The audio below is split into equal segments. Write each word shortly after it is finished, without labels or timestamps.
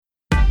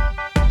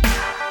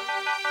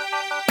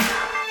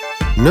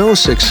No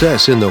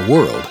success in the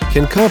world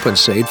can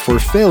compensate for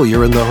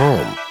failure in the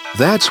home.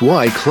 That's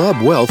why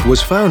Club Wealth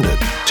was founded,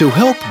 to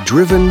help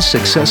driven,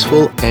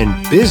 successful,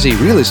 and busy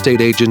real estate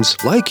agents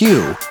like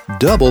you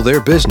double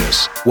their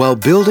business while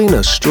building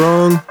a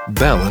strong,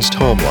 balanced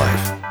home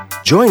life.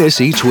 Join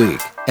us each week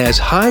as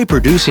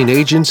high-producing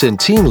agents and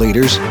team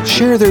leaders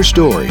share their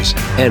stories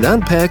and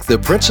unpack the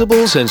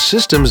principles and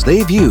systems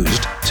they've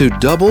used to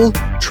double,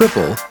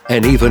 triple,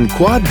 and even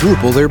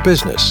quadruple their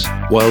business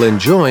while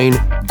enjoying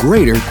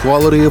greater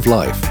quality of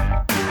life.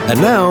 And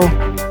now,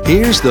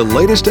 here's the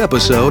latest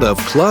episode of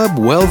Club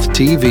Wealth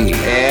TV.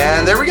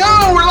 And there we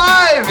go. We're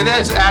live. It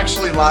is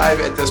actually live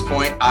at this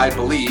point, I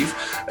believe.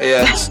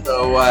 And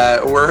so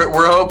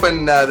we're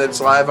hoping that it's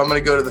live. I'm going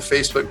to go to the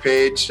Facebook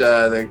page,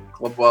 the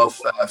Club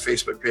Wealth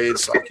Facebook page,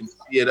 so I can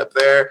see it up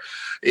there.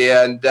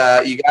 And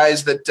you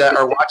guys that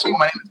are watching,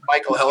 my name is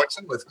Michael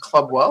Hellickson with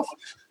Club Wealth.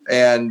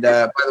 And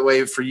by the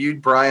way, for you,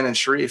 Brian and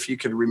Sheree, if you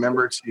could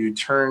remember to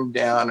turn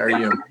down or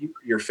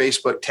your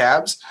Facebook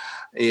tabs.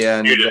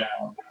 And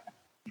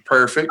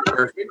perfect. All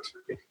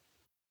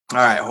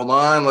right, hold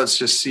on. Let's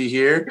just see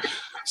here.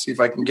 See if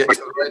I can get to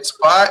the right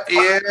spot.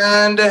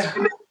 And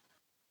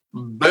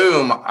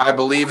boom, I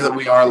believe that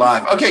we are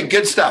live. Okay,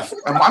 good stuff.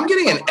 I'm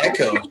getting an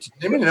echo. Does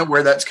anybody know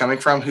where that's coming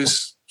from?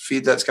 Whose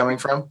feed that's coming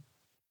from?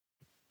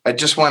 I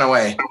just went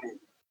away.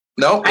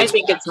 No? I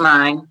think it's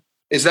mine.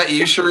 Is that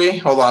you, Sheree?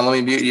 Hold on, let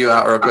me mute you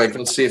out real quick.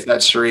 Let's see if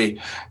that's Sheree.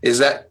 Is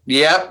that?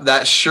 Yep,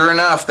 that's sure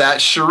enough.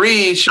 That's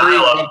Sheree.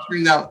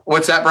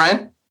 What's that,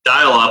 Brian?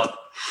 Dial up.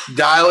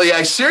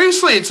 Yeah,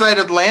 seriously, it's that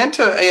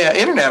Atlanta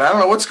internet. I don't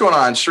know what's going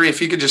on. Sheree,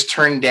 if you could just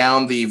turn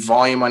down the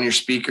volume on your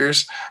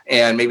speakers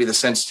and maybe the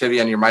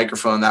sensitivity on your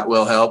microphone, that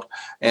will help.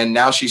 And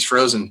now she's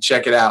frozen.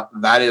 Check it out.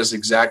 That is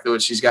exactly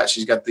what she's got.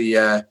 She's got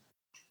the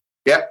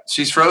yep,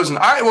 she's frozen.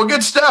 All right, well,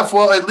 good stuff.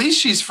 Well, at least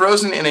she's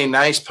frozen in a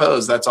nice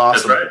pose. That's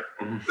awesome. That's right.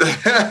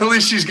 At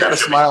least she's got a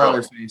smile on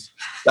her face.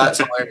 That's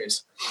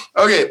hilarious.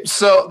 Okay,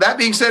 so that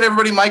being said,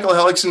 everybody, Michael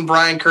Hellickson,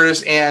 Brian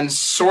Curtis, and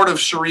sort of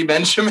Sheree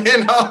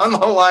Benjamin on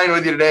the line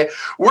with you today.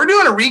 We're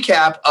doing a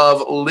recap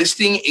of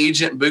Listing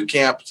Agent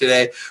Bootcamp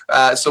today.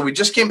 So we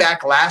just came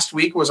back last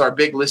week, was our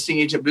big Listing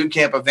Agent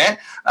Bootcamp event.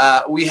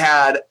 We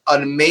had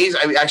an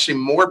amazing, actually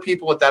more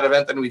people at that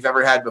event than we've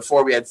ever had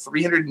before. We had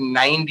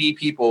 390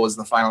 people was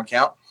the final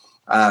count.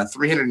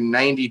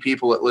 390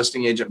 people at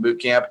Listing Agent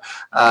Bootcamp.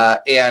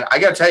 And I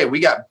got to tell you, we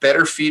got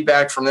better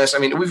feedback from this. I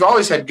mean, we've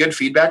always had good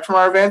feedback from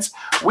our events.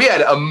 We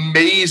had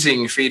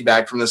amazing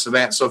feedback from this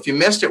event. So if you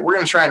missed it, we're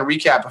going to try and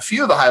recap a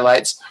few of the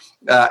highlights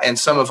and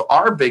some of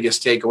our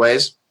biggest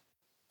takeaways.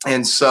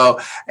 And so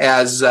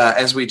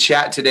as we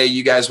chat today,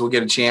 you guys will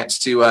get a chance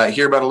to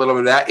hear about a little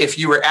bit of that. If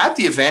you were at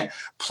the event,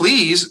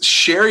 please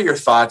share your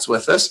thoughts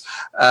with us.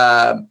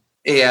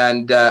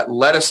 And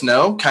let us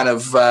know kind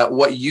of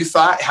what you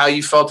thought, how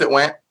you felt it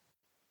went,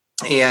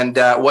 and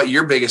what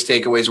your biggest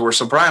takeaways were.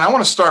 So, Brian, I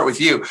want to start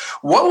with you.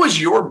 What was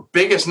your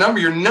biggest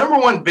your number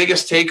one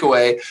biggest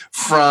takeaway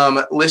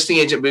from Listing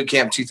Agent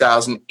Bootcamp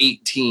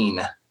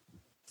 2018?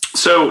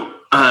 So,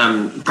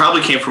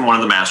 probably came from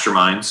one of the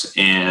masterminds,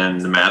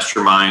 and the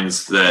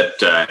masterminds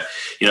that,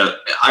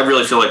 I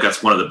really feel like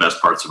that's one of the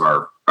best parts of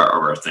our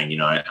thing,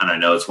 and I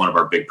know it's one of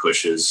our big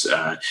pushes.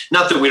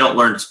 Not that we don't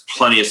learn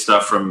plenty of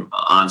stuff from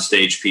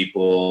on-stage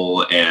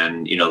people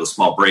and, the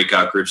small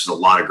breakout groups. There's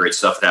a lot of great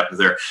stuff that happens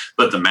there.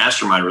 But the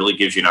mastermind really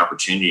gives you an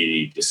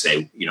opportunity to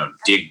say,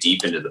 dig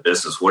deep into the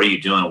business. What are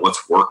you doing?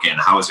 What's working?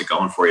 How is it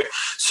going for you?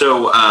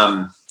 So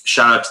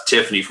shout out to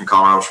Tiffany from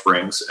Colorado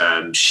Springs.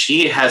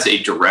 She has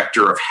a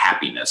director of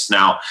happiness.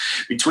 Now,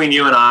 between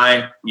you and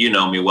I, you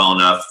know me well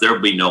enough, there will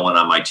be no one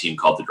on my team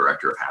called the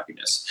director of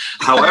happiness.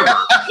 However,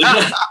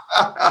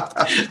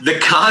 the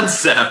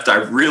concept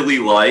I really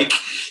like,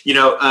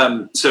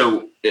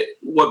 so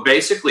what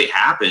basically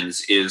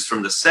happens is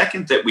from the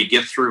second that we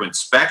get through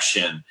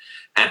inspection,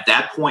 at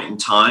that point in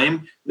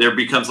time, there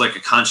becomes like a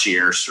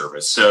concierge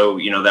service. So,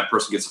 that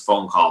person gets a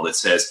phone call that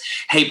says,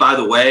 hey, by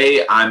the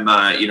way, I'm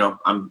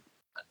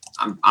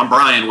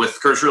Brian with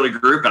Curtis Realty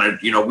Group, and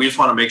we just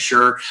want to make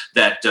sure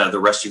that the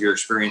rest of your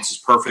experience is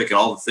perfect and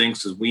all the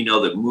things, because we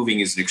know that moving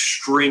is an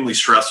extremely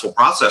stressful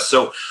process.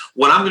 So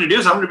what I'm going to do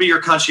is I'm going to be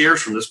your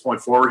concierge from this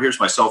point forward. Here's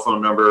my cell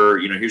phone number.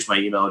 Here's my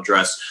email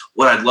address.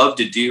 What I'd love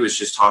to do is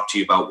just talk to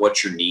you about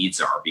what your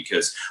needs are,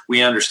 because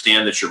we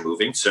understand that you're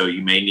moving. So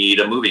you may need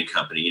a moving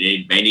company.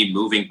 You may need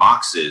moving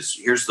boxes.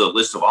 Here's the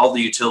list of all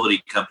the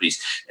utility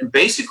companies, and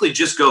basically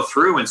just go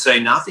through and say,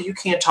 not that you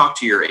can't talk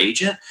to your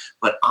agent,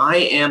 but I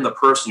am the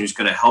person who's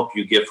going to help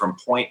you get from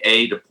point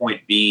A to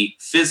point B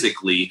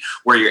physically,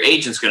 where your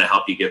agent's going to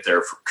help you get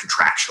there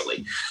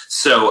contractually.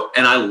 So,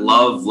 and I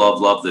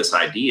love this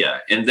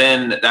idea. And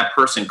then that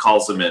person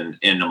calls them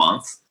in a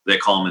month. They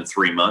call them in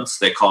 3 months.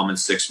 They call them in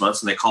 6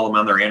 months, and they call them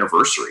on their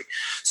anniversary.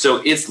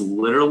 So it's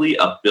literally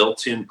a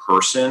built-in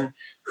person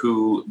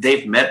who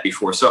they've met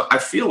before. So I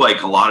feel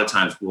like a lot of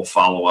times we'll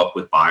follow up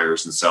with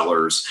buyers and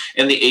sellers,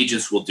 and the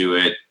agents will do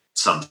it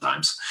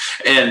sometimes.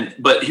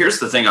 But here's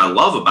the thing I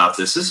love about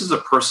this. This is a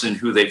person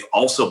who they've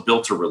also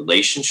built a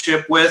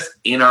relationship with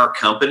in our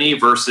company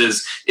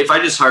versus if I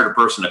just hired a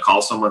person to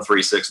call someone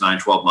 3, 6, 9,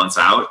 12 months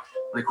out,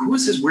 like, who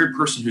is this weird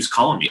person who's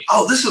calling me?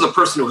 Oh, this is a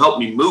person who helped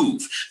me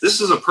move.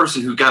 This is a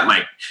person who got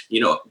my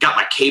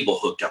cable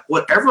hooked up,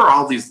 whatever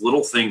all these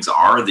little things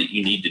are that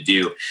you need to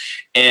do.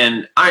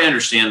 And I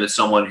understand that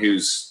someone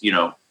who's,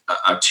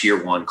 a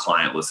tier 1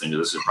 client listening to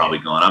this is probably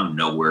going, I'm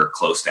nowhere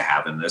close to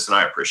having this. And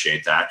I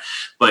appreciate that.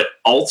 But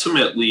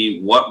ultimately,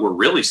 what we're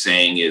really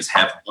saying is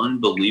have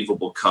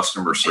unbelievable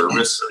customer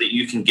service so that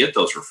you can get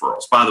those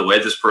referrals. By the way,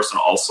 this person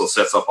also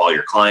sets up all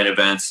your client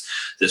events.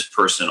 This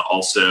person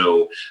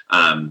also,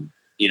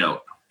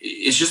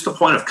 is just the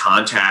point of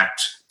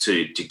contact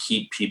to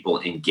keep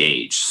people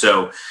engaged.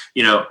 So,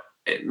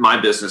 my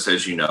business,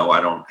 as you know,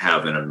 I don't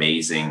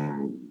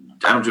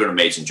do an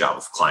amazing job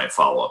of client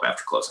follow-up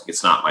after closing.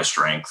 It's not my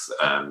strength.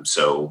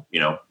 So,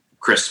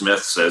 Chris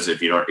Smith says,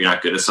 if you're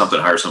not good at something,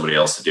 hire somebody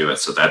else to do it.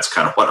 So that's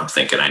kind of what I'm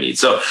thinking I need.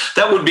 So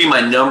that would be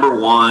my number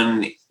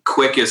one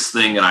quickest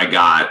thing that I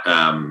got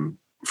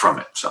from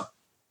it. So.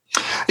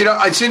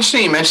 It's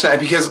interesting you mentioned that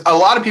because a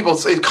lot of people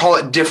call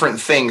it different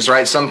things,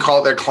 right? Some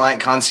call it their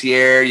client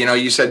concierge.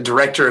 You said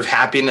director of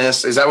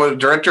happiness. Is that what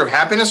director of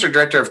happiness or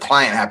director of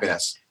client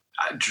happiness?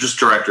 Just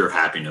director of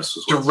happiness.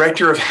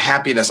 Director of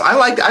happiness. I'd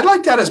like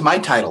that as my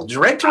title.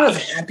 Director of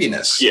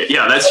happiness.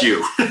 Yeah, that's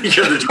you.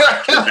 You're the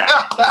director of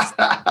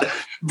happiness.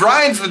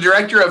 Brian's the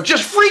director of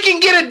just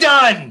freaking get it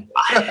done.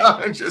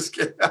 I'm just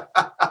kidding.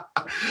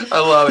 I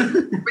love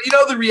it.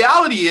 But the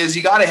reality is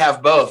you got to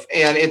have both.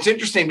 And it's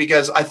interesting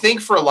because I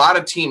think for a lot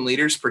of team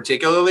leaders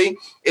particularly,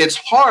 it's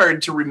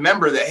hard to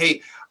remember that,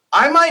 hey,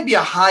 I might be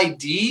a high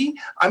D.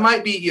 I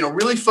might be,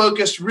 really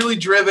focused, really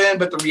driven.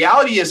 But the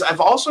reality is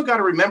I've also got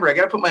to remember, I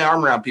got to put my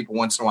arm around people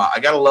once in a while. I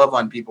got to love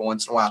on people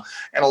once in a while.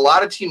 And a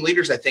lot of team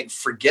leaders, I think,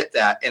 forget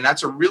that. And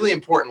that's a really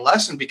important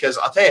lesson because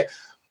I'll tell you,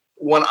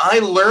 when I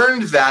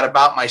learned that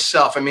about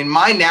myself,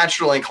 my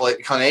natural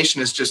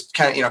inclination is just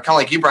kind of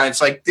like you, Brian.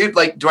 It's like, dude,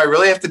 do I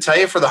really have to tell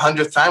you for the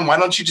 100th time? Why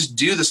don't you just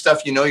do the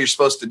stuff you're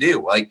supposed to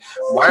do? Like,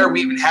 why are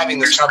we even having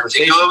this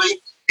conversation?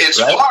 It's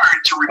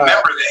hard to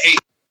remember that, hey,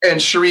 and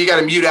Sheree, you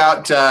got to mute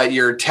out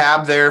your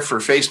tab there for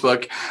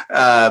Facebook.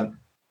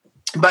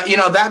 But,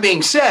 that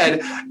being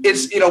said,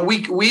 it's,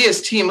 we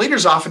as team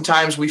leaders,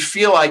 oftentimes we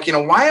feel like,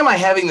 why am I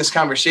having this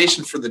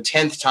conversation for the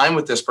 10th time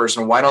with this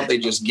person? Why don't they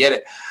just get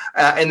it?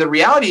 And the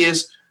reality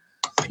is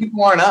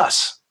people aren't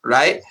us,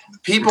 right?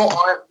 People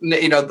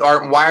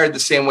aren't wired the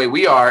same way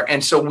we are.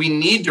 And so we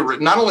need to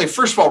not only,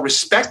 first of all,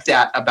 respect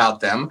that about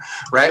them,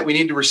 right? We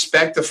need to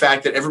respect the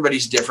fact that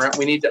everybody's different.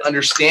 We need to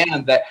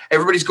understand that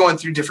everybody's going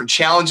through different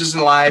challenges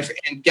in life.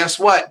 And guess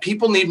what?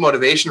 People need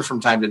motivation from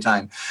time to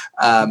time.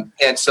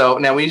 And so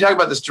now when you talk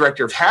about this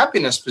director of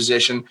happiness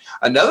position,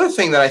 another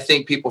thing that I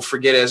think people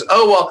forget is,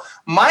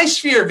 my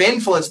sphere of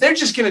influence, they're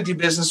just going to do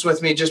business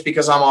with me just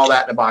because I'm all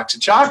that in a box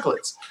of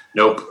chocolates.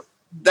 Nope.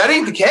 That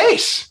ain't the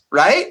case,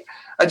 right?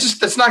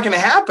 That's not going to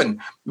happen.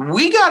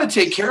 We got to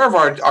take care of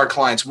our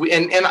clients.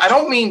 And I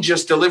don't mean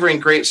just delivering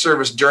great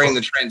service during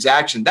the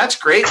transaction. That's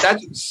great.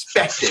 That's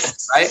expected,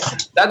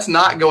 right? That's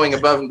not going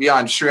above and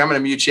beyond. Sure, I'm going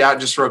to mute you out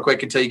just real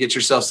quick until you get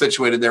yourself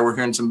situated there. We're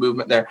hearing some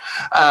movement there.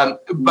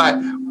 But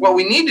what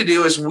we need to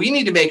do is we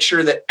need to make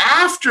sure that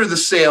after the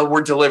sale,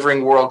 we're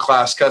delivering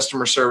world-class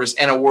customer service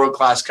and a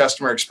world-class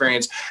customer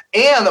experience,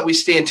 and that we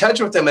stay in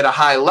touch with them at a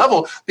high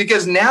level,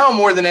 because now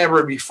more than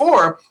ever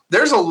before,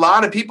 there's a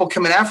lot of people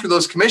coming after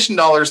those commission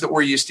dollars that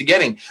we're used to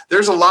getting.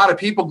 There's a lot of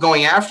people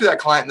going after that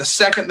client. And the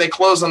second they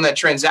close on that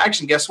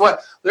transaction, guess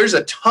what? There's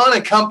a ton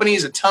of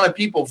companies, a ton of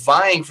people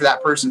vying for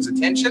that person's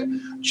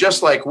attention,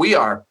 just like we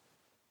are.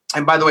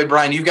 And by the way,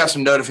 Brian, you've got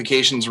some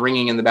notifications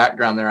ringing in the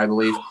background there, I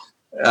believe.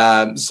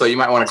 So you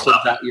might want to close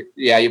out.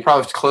 You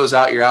probably have to close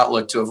out your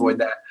Outlook to avoid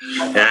that.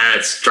 Yeah,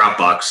 it's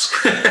Dropbox.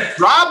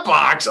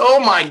 Dropbox. Oh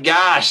my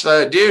gosh,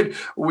 dude.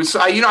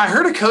 I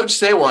heard a coach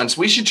say once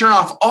we should turn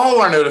off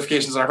all our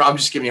notifications on our phone. I'm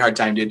just giving you a hard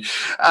time, dude.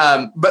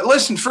 But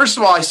listen, first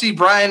of all, I see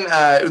Brian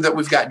that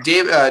we've got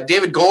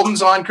David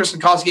Golden's on, Kristen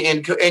Kowalski,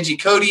 Angie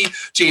Cody,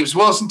 James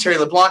Wilson, Terry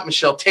LeBlanc,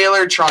 Michelle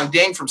Taylor, Trong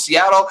Dang from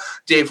Seattle,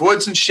 Dave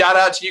Woodson. Shout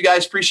out to you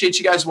guys. Appreciate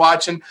you guys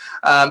watching.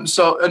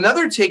 So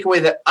another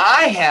takeaway that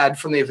I had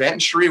from the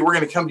event, Sheree, we're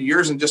going to come to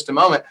yours in just a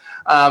moment,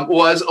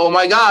 was, oh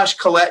my gosh,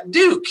 Colette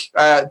Duke.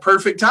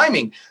 Perfect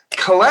timing.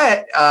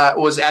 Colette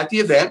was at the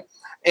event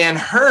and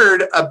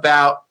heard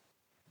about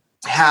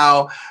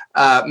how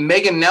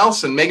Megan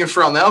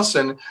Farrell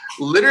Nelson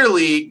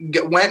literally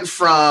went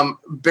from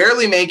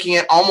barely making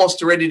it,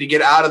 almost ready to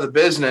get out of the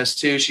business,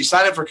 to she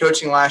signed up for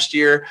coaching last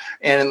year.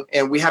 And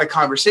we had a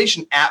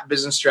conversation at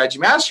Business Strategy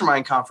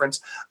Mastermind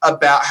Conference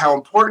about how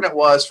important it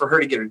was for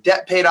her to get her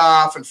debt paid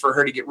off and for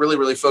her to get really,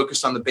 really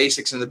focused on the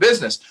basics in the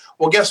business.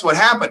 Well, guess what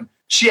happened?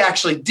 She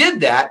actually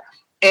did that.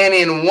 And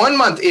in 1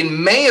 month,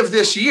 in May of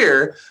this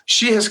year,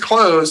 she has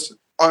closed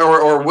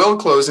or will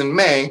close in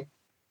May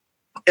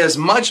as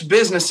much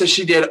business as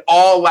she did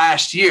all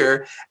last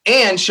year,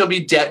 and she'll be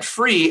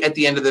debt-free at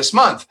the end of this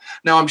month.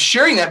 Now, I'm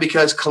sharing that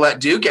because Colette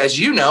Duke, as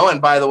you know,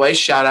 and by the way,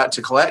 shout out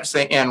to Colette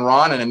and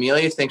Ron and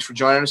Amelia. Thanks for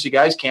joining us, you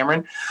guys,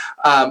 Cameron.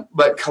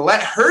 But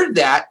Colette heard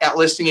that at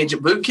Listing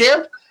Agent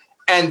Bootcamp,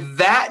 and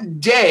that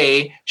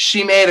day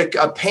she made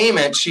a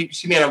payment. She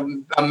made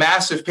a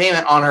massive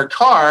payment on her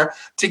car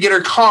to get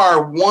her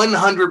car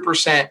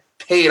 100%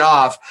 paid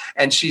off,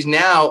 and she's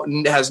now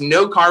has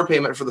no car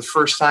payment for the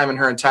first time in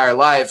her entire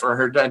life, or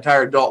her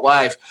entire adult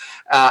life.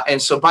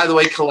 And so, by the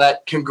way,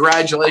 Colette,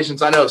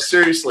 congratulations. I know,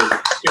 seriously,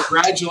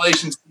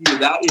 congratulations to you.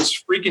 That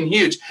is freaking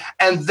huge.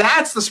 And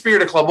that's the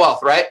spirit of Club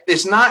Wealth, right?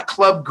 It's not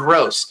Club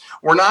Gross.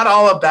 We're not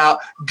all about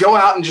go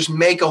out and just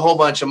make a whole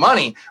bunch of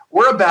money.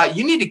 We're about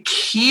you need to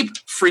keep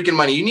freaking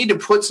money. You need to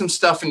put some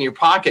stuff in your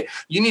pocket.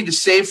 You need to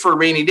save for a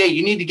rainy day.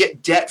 You need to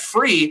get debt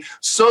free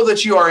so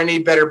that you are in a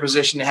better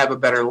position to have a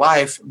better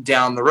life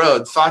down the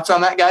road. Thoughts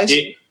on that, guys?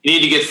 You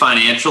need to get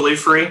financially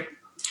free.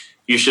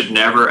 You should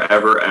never,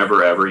 ever,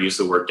 ever, ever use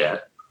the word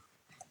debt.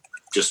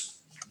 Just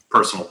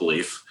personal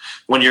belief.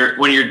 When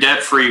you're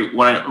debt free,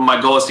 my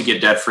goal is to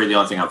get debt free. The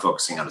only thing I'm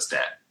focusing on is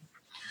debt.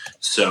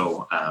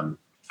 So,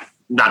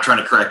 not trying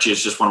to correct you.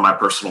 It's just one of my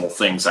personal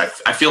things. I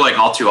feel like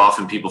all too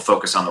often people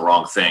focus on the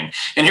wrong thing.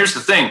 And here's the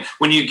thing: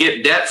 when you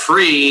get debt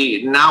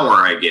free, now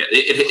where I get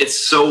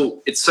it's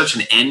such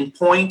an end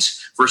point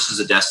versus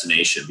a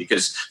destination,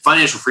 because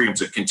financial freedom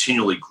is a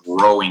continually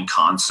growing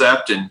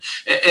concept. And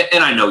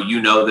I know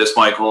you know this,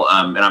 Michael,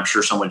 and I'm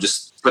sure someone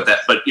just put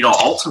that. But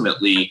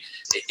ultimately,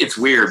 it's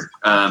weird.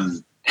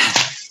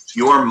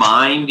 Your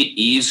mind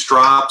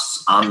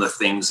eavesdrops on the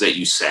things that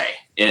you say.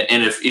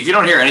 And if you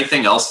don't hear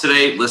anything else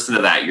today, listen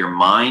to that. Your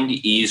mind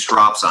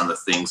eavesdrops on the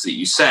things that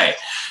you say.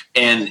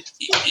 And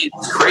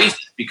it's crazy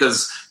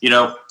because,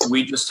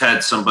 we just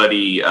had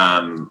somebody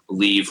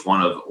leave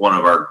one of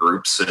our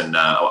groups, and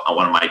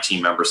one of my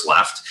team members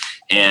left.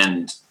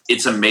 And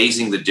it's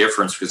amazing the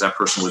difference, because that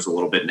person was a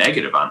little bit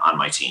negative on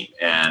my team.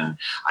 And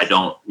I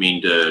don't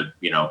mean to,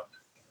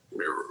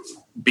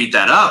 beat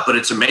that up, but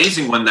it's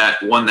amazing when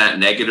that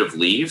negative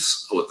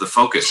leaves with the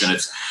focus. And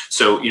it's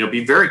so,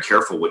 be very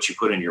careful what you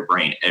put in your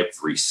brain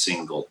every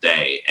single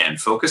day, and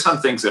focus on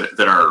things that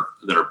are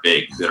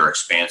big, that are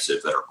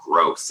expansive, that are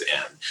growth,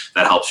 and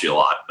that helps you a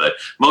lot. But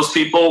most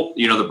people,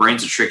 the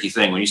brain's a tricky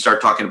thing. When you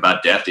start talking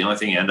about debt, the only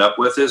thing you end up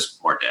with is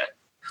more debt.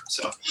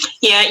 So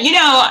yeah,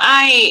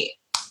 I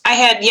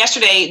had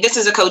yesterday, this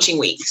is a coaching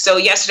week. So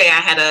yesterday I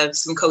had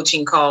some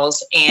coaching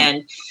calls,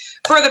 and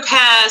for the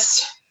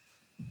past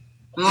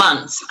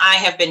months, I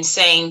have been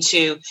saying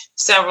to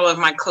several of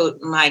my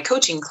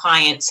coaching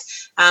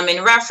clients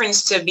in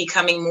reference to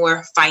becoming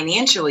more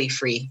financially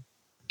free,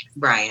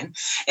 Brian,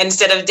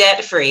 instead of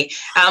debt free.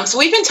 So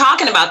we've been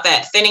talking about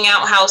that, thinning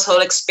out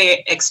household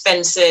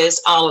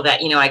expenses, all of that.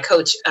 I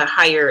coach a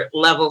higher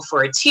level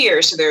for a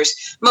tier. So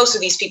most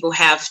of these people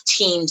have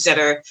teams that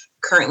are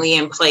currently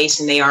in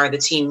place, and they are the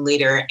team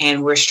leader,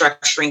 and we're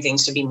structuring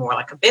things to be more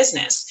like a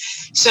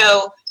business.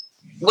 So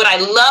what I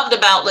loved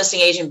about Listing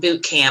Agent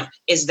Bootcamp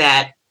is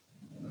that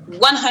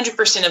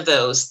 100% of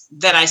those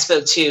that I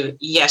spoke to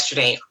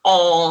yesterday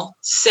all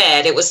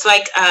said, it was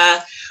like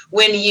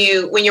when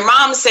your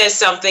mom says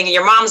something and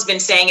your mom's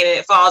been saying it and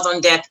it falls on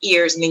deaf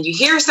ears, and then you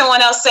hear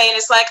someone else saying,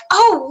 it's like,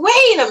 oh,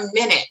 wait a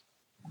minute,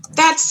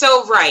 that's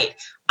so right,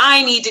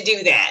 I need to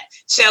do that.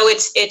 So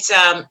it's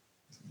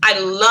I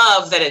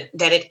love that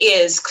it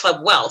is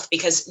Club Wealth,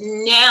 because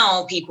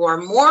now people are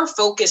more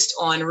focused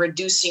on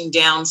reducing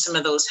down some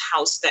of those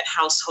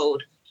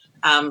household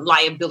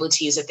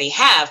liabilities that they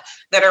have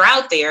that are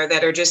out there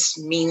that are just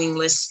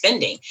meaningless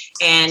spending.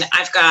 And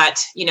I've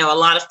got, a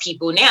lot of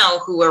people now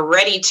who are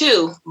ready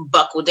to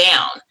buckle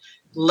down.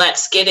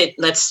 Let's get it.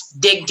 Let's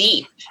dig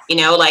deep.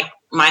 Like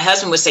my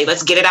husband would say,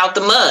 let's get it out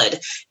the mud.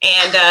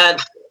 And,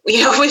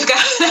 we've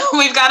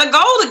got a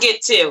goal to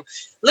get to.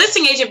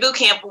 Listing Agent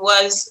Bootcamp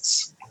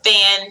was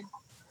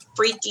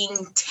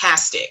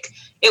fan-freaking-tastic.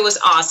 It was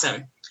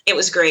awesome. It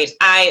was great.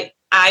 I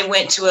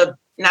went to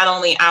not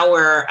only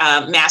our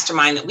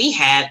mastermind that we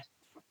had,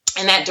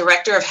 and that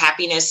director of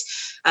happiness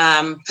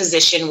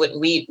position,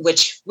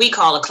 which we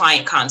call a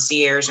client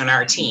concierge on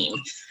our team.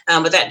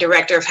 But that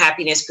director of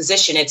happiness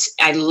position,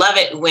 I love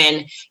it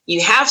when you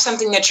have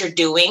something that you're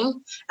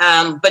doing,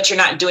 but you're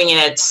not doing it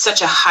at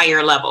such a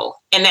higher level.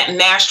 And that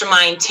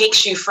mastermind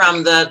takes you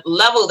from the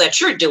level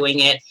that you're doing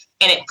it,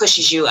 and it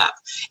pushes you up.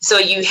 So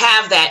you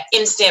have that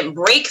instant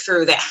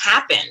breakthrough that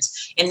happens.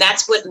 And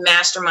that's what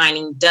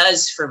masterminding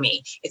does for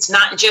me. It's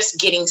not just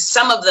getting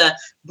some of the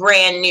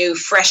brand new,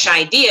 fresh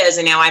ideas,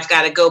 and now I've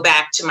got to go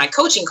back to my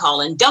coaching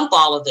call and dump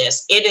all of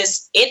this. It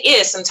is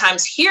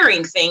sometimes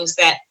hearing things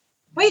that,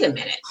 wait a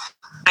minute,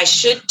 I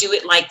should do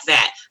it like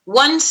that.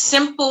 One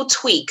simple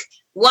tweak,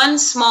 one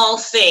small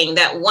thing,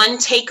 that one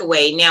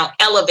takeaway now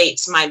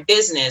elevates my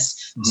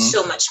business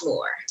so much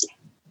more.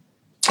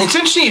 It's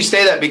interesting you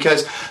say that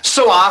because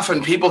so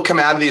often people come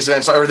out of these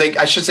events, or they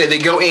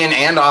go in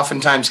and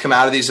oftentimes come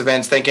out of these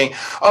events thinking,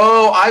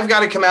 oh, I've got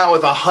to come out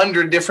with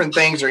 100 different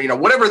things, or,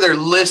 whatever their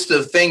list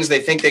of things they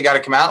think they got to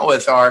come out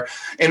with are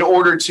in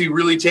order to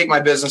really take my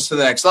business to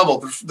the next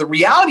level. The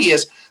reality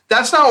is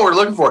that's not what we're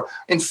looking for.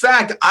 In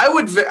fact, I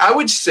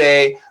would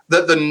say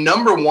that the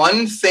number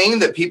one thing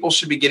that people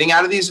should be getting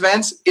out of these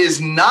events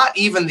is not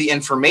even the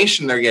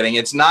information they're getting.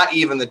 It's not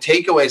even the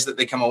takeaways that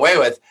they come away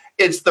with.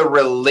 It's the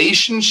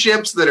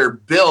relationships that are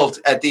built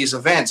at these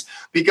events,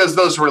 because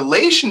those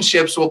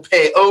relationships will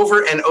pay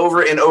over and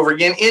over and over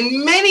again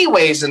in many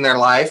ways in their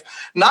life,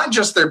 not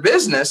just their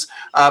business,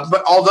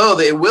 but although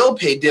they will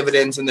pay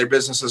dividends in their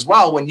business as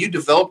well. When you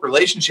develop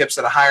relationships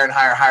at a higher and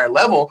higher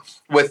level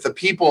with the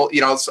people,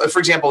 so for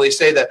example, they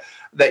say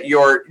that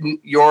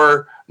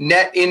your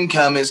net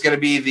income is going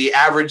to be the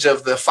average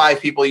of the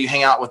 5 people you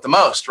hang out with the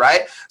most,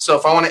 right? So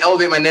if I want to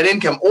elevate my net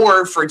income,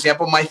 or for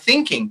example, my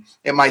thinking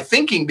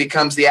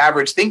becomes the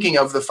average thinking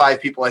of the 5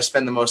 people I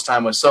spend the most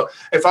time with. So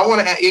if I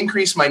want to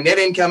increase my net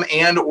income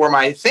and or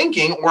my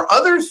thinking or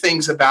other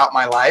things about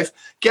my life,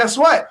 guess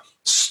what?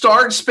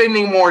 Start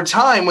spending more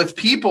time with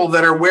people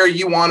that are where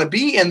you want to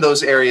be in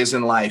those areas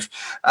in life.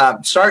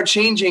 Start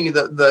changing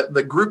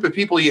the group of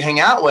people you hang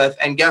out with.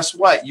 And guess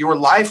what? Your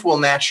life will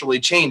naturally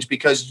change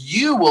because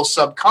you will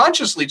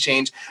subconsciously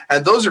change.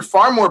 And those are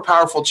far more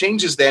powerful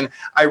changes than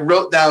I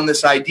wrote down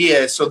this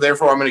idea, so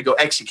therefore I'm going to go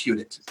execute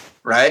it,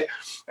 right?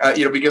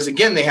 Because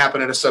again, they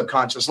happen at a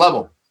subconscious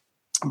level.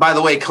 By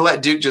the way,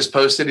 Colette Duke just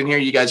posted in here.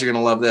 You guys are going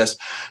to love this.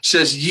 She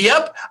says,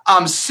 yep,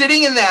 I'm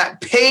sitting in that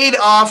paid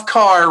off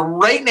car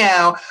right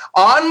now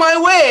on my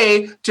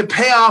way to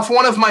pay off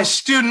one of my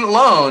student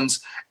loans.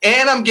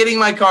 And I'm getting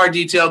my car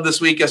detailed this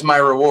week as my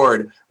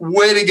reward.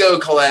 Way to go,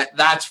 Colette.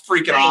 That's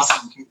freaking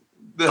awesome.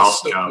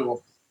 That's so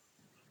cool.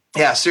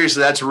 Yeah,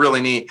 seriously, that's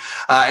really neat.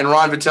 And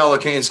Ron Vitello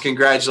is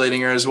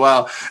congratulating her as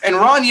well. And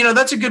Ron,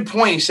 that's a good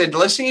point. He said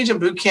Listing Agent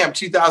Bootcamp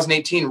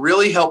 2018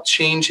 really helped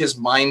change his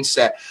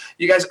mindset.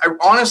 You guys,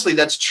 honestly,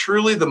 that's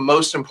truly the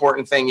most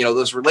important thing.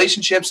 Those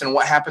relationships and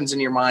what happens in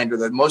your mind are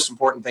the most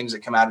important things that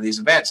come out of these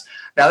events.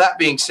 Now, that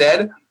being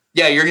said,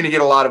 yeah, you're going to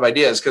get a lot of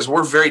ideas because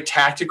we're very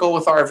tactical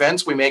with our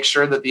events. We make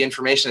sure that the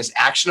information is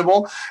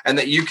actionable and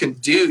that you can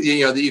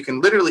that you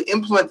can literally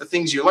implement the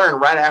things you learn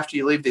right after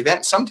you leave the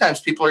event. Sometimes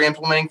people are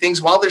implementing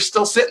things while they're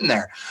still sitting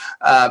there.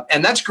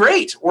 And that's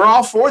great. We're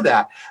all for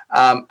that.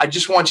 I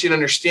just want you to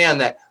understand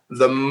that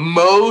the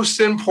most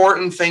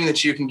important thing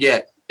that you can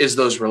get is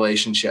those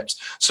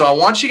relationships. So I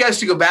want you guys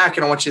to go back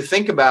and I want you to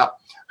think about,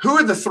 who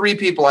are the 3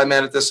 people I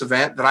met at this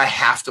event that I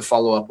have to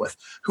follow up with?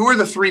 Who are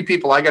the 3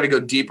 people I got to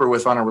go deeper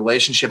with on a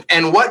relationship?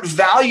 And what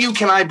value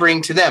can I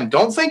bring to them?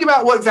 Don't think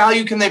about what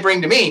value can they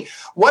bring to me.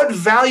 What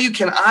value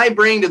can I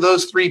bring to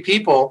those 3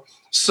 people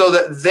so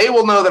that they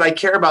will know that I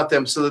care about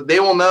them, so that they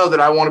will know that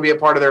I want to be a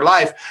part of their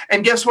life?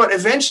 And guess what?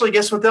 Eventually,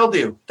 guess what they'll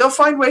do? They'll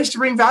find ways to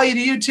bring value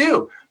to you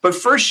too. But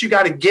first, you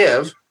got to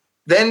give.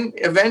 Then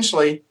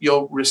eventually,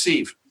 you'll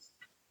receive.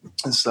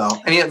 And so,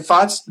 any other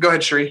thoughts? Go ahead,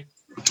 Sheree.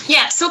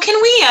 Yeah, so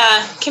can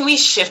we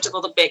shift a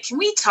little bit? Can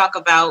we talk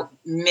about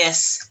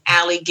Miss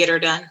Allie Get Her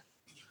Done?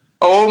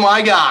 Oh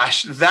my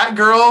gosh, that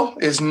girl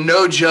is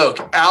no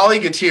joke.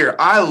 Allie Gatir,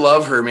 I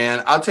love her,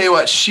 man. I'll tell you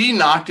what, she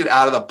knocked it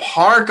out of the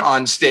park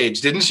on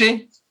stage, didn't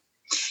she?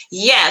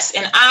 Yes,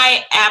 and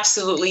I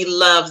absolutely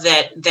love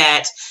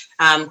that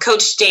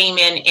Coach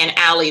Damon and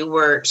Allie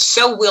were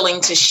so willing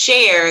to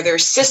share their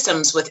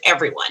systems with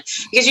everyone.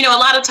 Because, a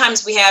lot of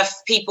times we have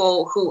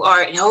people who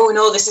are,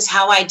 no, this is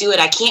how I do it.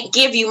 I can't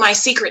give you my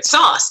secret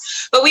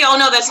sauce. But we all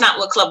know that's not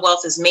what Club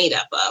Wealth is made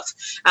up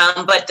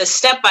of. But the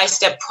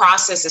step-by-step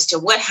process as to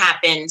what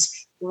happens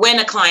when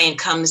a client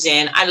comes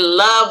in. I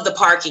love the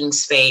parking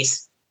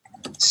space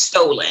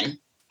stolen.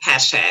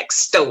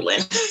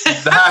 #stolen.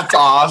 That's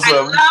awesome.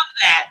 I love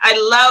that. I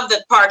love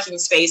the parking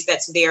space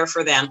that's there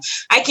for them.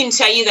 I can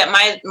tell you that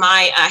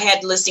I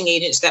had listing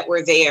agents that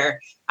were there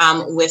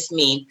with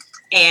me,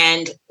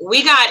 and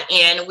we got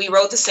in. We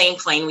rode the same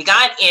plane. We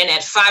got in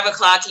at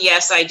 5:00.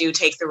 Yes, I do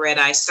take the red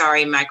eye.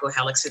 Sorry, Michael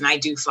Hellickson. I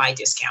do fly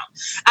discount.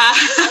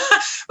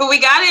 But we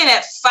got in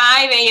at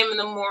 5 a.m. in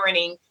the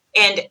morning,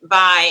 and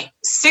by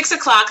 6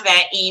 o'clock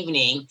that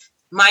evening,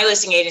 my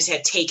listing agents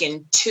had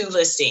taken 2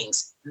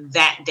 listings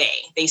that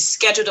day. They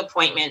scheduled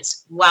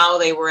appointments while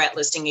they were at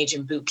Listing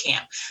Agent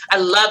Bootcamp. I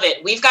love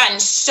it. We've gotten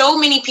so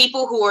many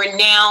people who are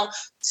now,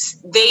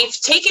 they've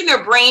taken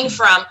their brain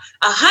from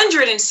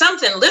 100 and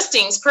something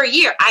listings per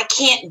year. I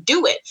can't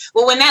do it.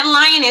 Well, when that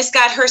lioness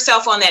got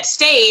herself on that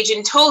stage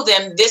and told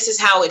them this is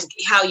how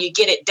you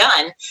get it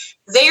done,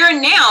 they are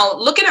now,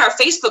 look at our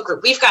Facebook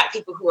group. We've got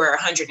people who are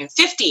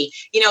 150.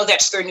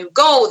 That's their new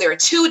goal. They're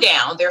 2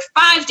 down. They're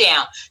 5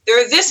 down.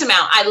 They're this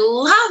amount. I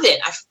love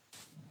it.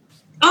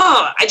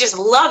 I just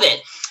love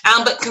it.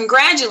 But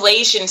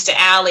congratulations to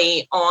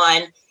Allie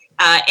on,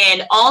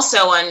 and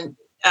also on,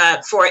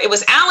 it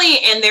was Allie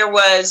and there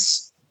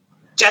was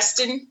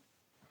Justin.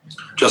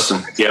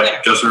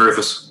 Yeah, Justin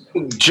Rufus.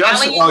 You're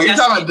talking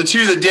about the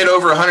 2 that did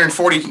over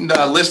 140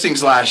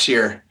 listings last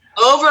year.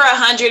 Over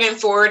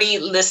 140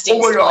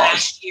 listings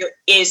last year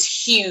is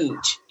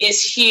huge.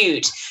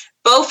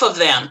 Both of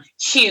them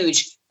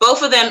huge.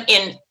 Both of them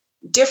in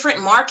different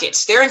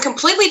markets. They're in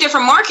completely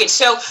different markets.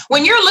 So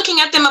when you're looking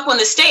at them up on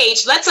the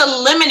stage, let's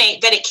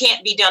eliminate that it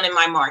can't be done in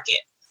my market.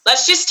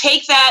 Let's just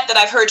take that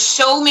I've heard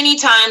so many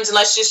times, and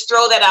let's just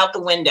throw that out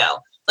the window.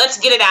 Let's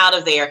get it out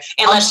of there.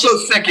 And I'm so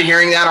sick of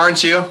hearing that,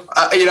 aren't you?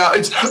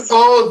 It's,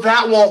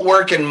 that won't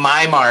work in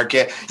my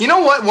market. You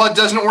know what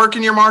doesn't work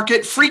in your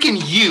market?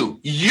 Freaking you.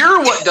 You're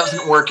what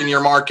doesn't work in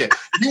your market.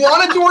 You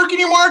want it to work in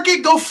your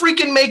market? Go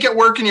freaking make it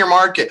work in your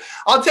market.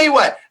 I'll tell you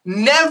what,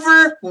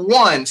 never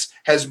once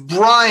has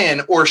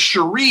Brian or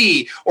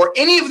Cherie or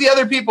any of the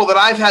other people that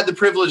I've had the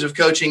privilege of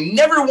coaching,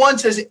 never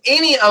once has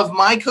any of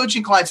my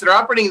coaching clients that are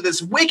operating at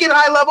this wicked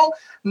high level,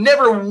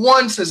 never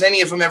once has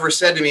any of them ever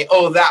said to me,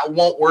 that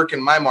won't work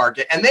in my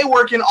market. And they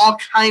work in all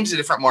kinds of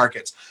different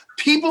markets.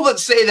 People that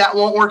say that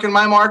won't work in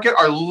my market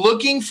are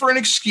looking for an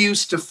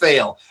excuse to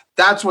fail.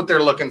 That's what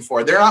they're looking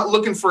for. They're not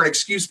looking for an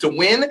excuse to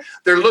win.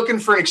 They're looking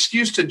for an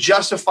excuse to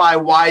justify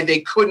why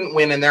they couldn't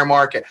win in their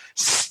market.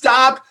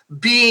 Stop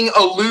being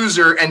a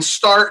loser and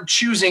start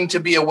choosing to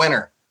be a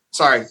winner.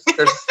 Sorry.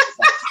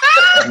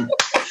 I'm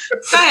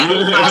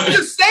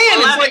just saying,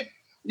 it's like,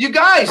 you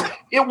guys,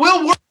 it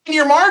will work in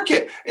your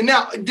market. And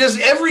now, does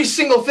every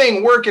single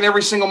thing work in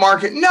every single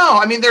market? No.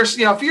 I mean, there's,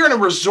 if you're in a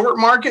resort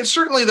market,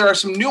 certainly there are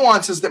some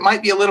nuances that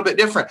might be a little bit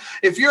different.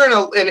 If you're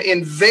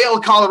in Vail,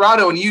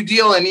 Colorado, and you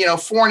deal in,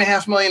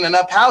 4.5 million and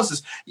up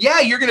houses,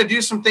 you're going to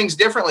do some things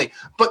differently.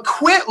 But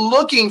quit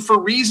looking for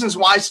reasons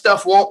why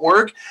stuff won't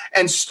work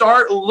and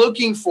start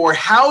looking for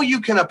how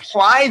you can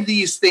apply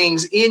these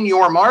things in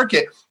your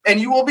market. And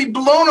you will be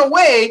blown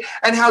away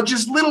at how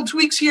just little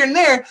tweaks here and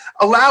there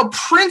allow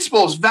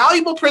principles,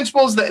 valuable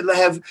principles that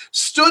have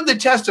stood the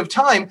test of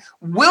time,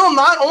 will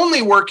not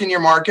only work in your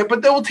market,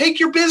 but they will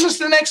take your business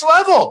to the next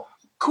level.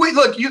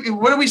 Look,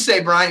 what do we say,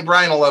 Brian?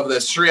 Brian will love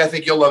this. Cherie, I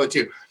think you'll love it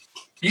too.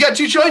 You got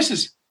two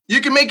choices. You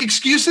can make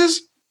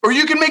excuses or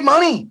you can make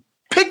money.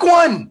 Pick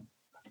one.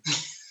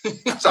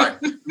 Sorry.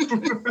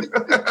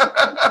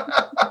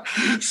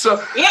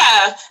 So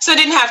it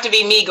didn't have to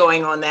be me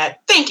going on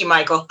that. Thank you,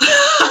 Michael.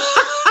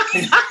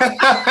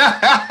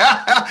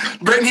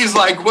 Brittany's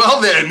like,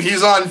 well then,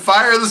 he's on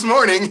fire this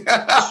morning.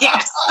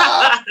 Yes.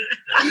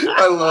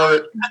 I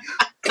love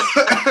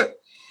it.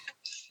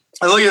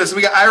 And look at this.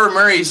 We got Ira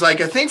Murray. He's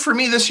like, I think for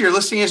me this year,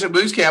 Listing Agent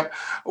Blues Camp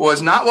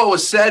was not what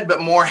was said,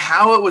 but more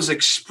how it was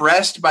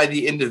expressed by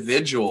the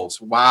individuals.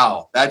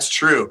 Wow, that's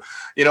true.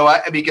 You know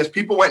what? Because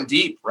people went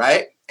deep,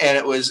 right? And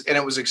it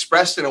was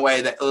expressed in a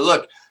way that,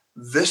 look,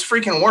 this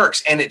freaking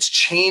works, and it's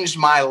changed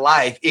my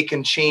life. It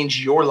can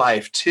change your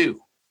life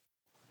too.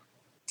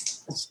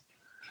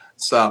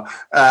 So,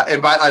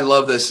 I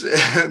love this.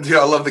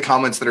 I love the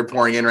comments that are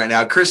pouring in right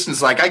now.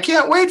 Kristen's like, I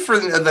can't wait for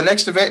the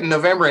next event in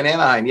November in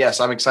Anaheim.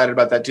 Yes, I'm excited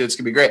about that too. It's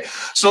going to be great.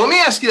 So let me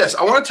ask you this.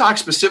 I want to talk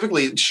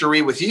specifically,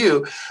 Cherie, with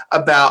you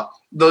about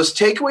those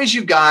takeaways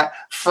you got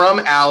from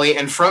Allie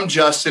and from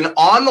Justin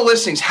on the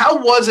listings. How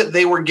was it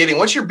they were getting?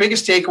 What's your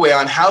biggest takeaway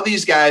on how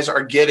these guys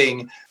are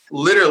getting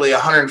literally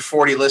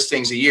 140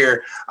 listings a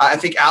year? I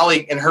think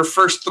Allie, in her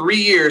first 3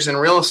 years in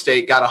real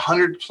estate, got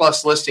 100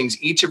 plus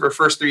listings each of her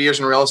first 3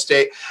 years in real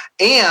estate.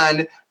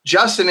 And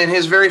Justin, in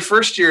his very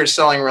first year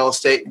selling real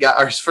estate,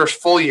 his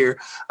first full year,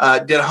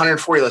 did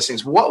 140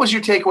 listings. What was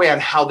your takeaway on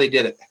how they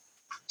did it?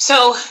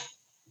 So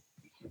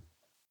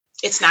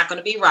it's not going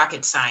to be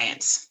rocket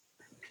science,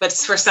 but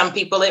for some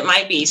people it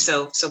might be.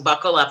 So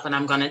buckle up, and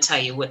I'm going to tell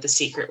you what the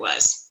secret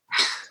was.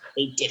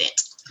 They did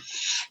it.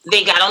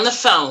 They got on the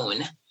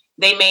phone.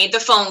 They made the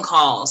phone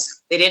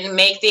calls. They didn't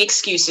make the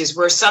excuses.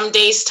 Were some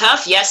days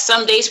tough? Yes,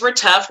 some days were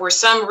tough. Were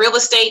some real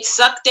estate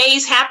suck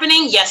days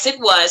happening? Yes, it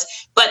was.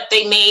 But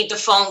they made the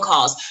phone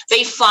calls.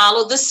 They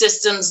followed the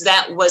systems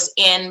that was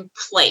in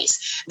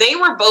place. They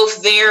were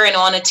both there and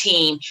on a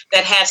team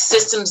that had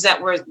systems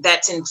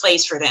that's in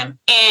place for them.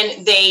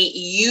 And they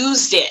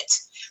used it.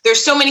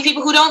 There's so many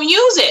people who don't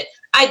use it.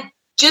 I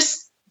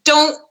just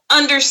don't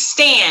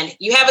understand.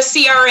 You have a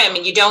CRM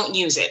and you don't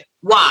use it.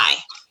 Why?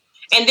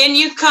 And then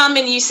you come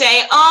and you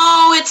say,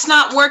 oh, it's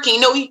not working.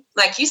 No,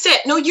 like you said,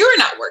 no, you're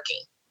not working.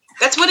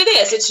 That's what it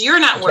is. It's you're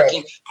not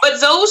working. But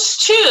those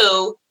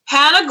two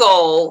had a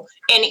goal.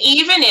 And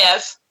even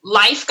if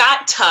life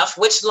got tough,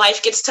 which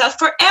life gets tough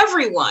for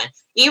everyone,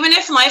 even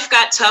if life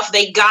got tough,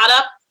 they got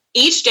up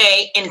each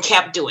day and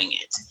kept doing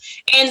it.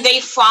 And they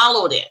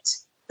followed it.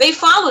 They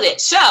followed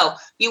it. So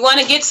you want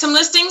to get some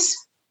listings?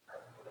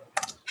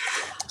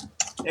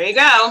 There you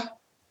go.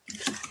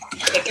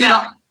 Pick it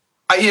up.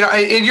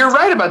 And you're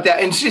right about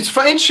that. And it's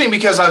interesting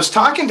because I was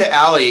talking to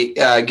Allie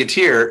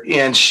Gatier,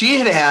 and she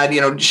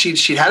had,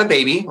 she'd had a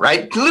baby,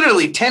 right?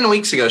 Literally 10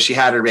 weeks ago, she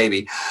had her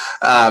baby.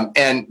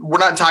 And we're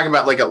not talking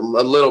about like a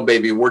little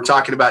baby. We're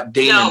talking about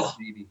Damon's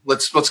baby.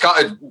 Let's call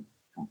it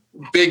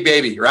big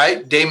baby,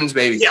 right? Damon's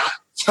baby. Yeah.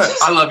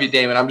 I love you,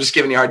 Damon. I'm just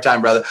giving you a hard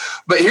time, brother.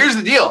 But here's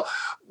the deal.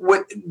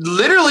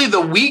 literally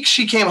the week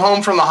she came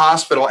home from the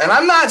hospital, and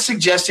I'm not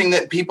suggesting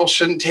that people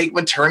shouldn't take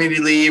maternity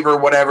leave or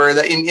whatever,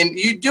 and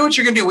you do what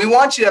you're going to do. We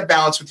want you to have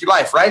balance with your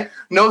life, right?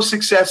 No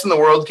success in the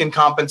world can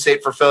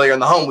compensate for failure in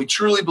the home. We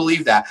truly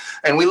believe that,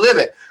 and we live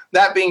it.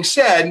 That being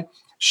said,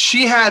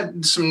 she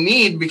had some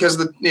need because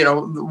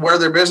where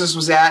their business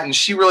was at, and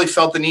she really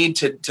felt the need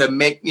to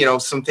make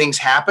some things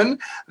happen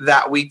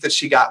that week that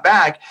she got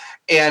back.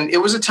 And it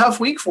was a tough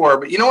week for her.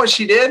 But you know what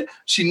she did?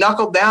 She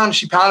knuckled down.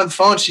 She pounded the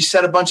phone. She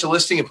set a bunch of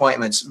listing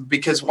appointments.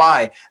 Because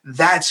why?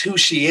 That's who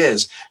she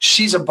is.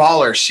 She's a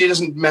baller. She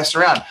doesn't mess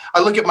around. I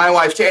look at my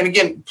wife too. And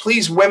again,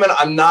 please, women,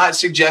 I'm not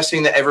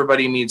suggesting that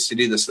everybody needs to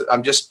do this.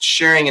 I'm just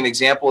sharing an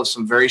example of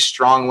some very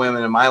strong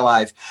women in my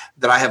life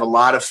that I have a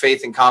lot of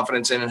faith and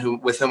confidence in,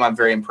 and with whom I'm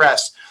very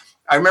impressed.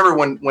 I remember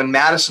when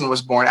Madison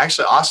was born,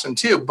 actually Austin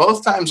too,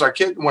 both times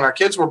when our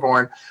kids were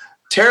born,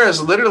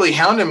 Tara's literally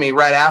hounding me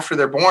right after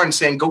they're born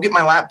saying, go get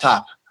my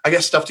laptop. I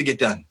got stuff to get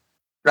done.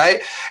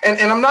 Right.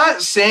 And I'm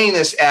not saying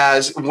this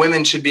as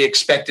women should be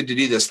expected to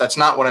do this. That's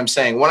not what I'm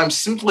saying. What I'm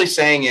simply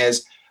saying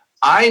is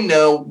I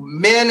know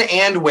men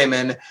and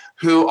women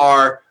who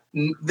are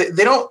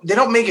they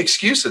don't make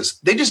excuses.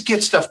 They just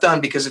get stuff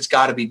done because it's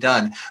got to be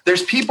done.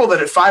 There's people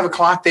that at 5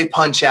 o'clock they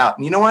punch out,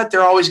 and you know what?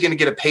 They're always going to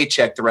get a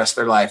paycheck the rest of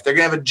their life. They're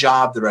going to have a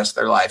job the rest of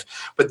their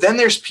life. But then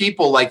there's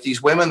people like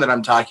these women that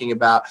I'm talking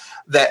about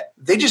that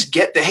they just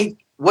get hey,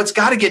 what's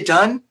got to get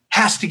done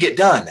has to get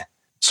done.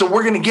 So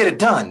we're going to get it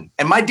done.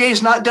 And my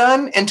day's not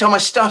done until my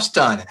stuff's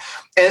done.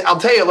 And I'll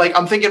tell you,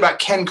 I'm thinking about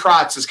Ken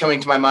Kratz is coming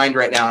to my mind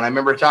right now. And I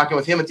remember talking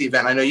with him at the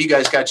event. I know you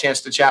guys got a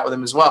chance to chat with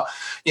him as well.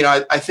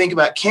 I think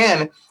about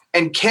Ken.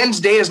 And Ken's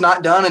day is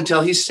not done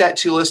until he's set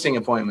 2 listing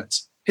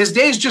appointments. His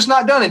day is just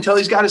not done until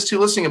he's got his 2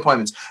 listing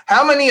appointments.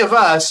 How many of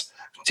us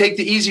take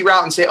the easy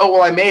route and say, oh,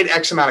 well, I made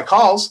X amount of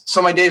calls,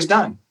 so my day is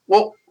done?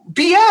 Well,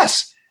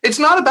 BS. It's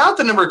not about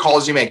the number of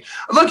calls you make.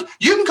 Look,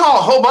 you can call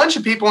a whole bunch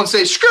of people and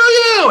say, screw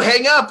you,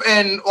 hang up.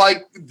 And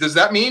does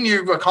that mean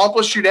you've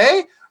accomplished your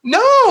day?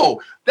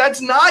 No,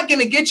 that's not going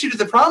to get you to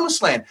the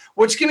promised land.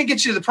 What's going to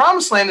get you to the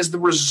promised land is the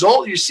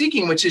result you're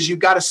seeking, which is you've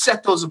got to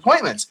set those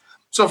appointments.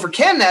 So for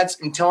Ken, that's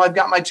until I've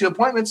got my 2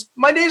 appointments,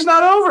 my day's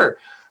not over.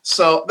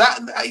 So that,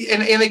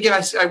 and again,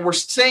 we're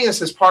saying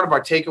this as part of our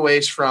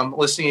takeaways from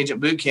Listing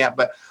Agent Bootcamp,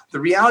 but the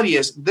reality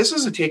is this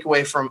is a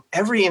takeaway from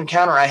every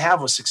encounter I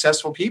have with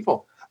successful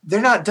people.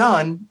 They're not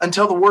done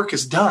until the work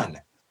is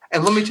done.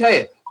 And let me tell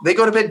you, they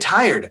go to bed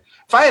tired.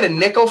 If I had a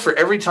nickel for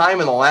every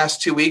time in the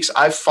last 2 weeks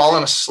I've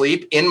fallen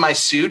asleep in my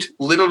suit,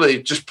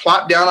 literally just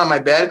plopped down on my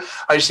bed,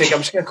 I just think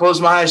I'm just going to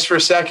close my eyes for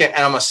a second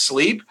and I'm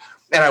asleep.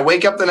 And I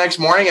wake up the next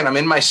morning and I'm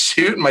in my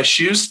suit and my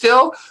shoes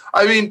still.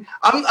 I mean,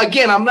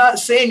 I'm not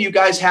saying you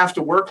guys have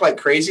to work like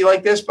crazy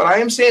like this, but I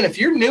am saying if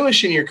you're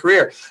newish in your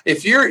career,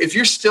 if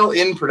you're still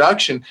in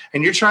production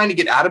and you're trying to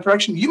get out of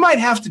production, you might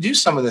have to do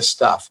some of this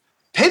stuff.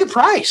 Pay the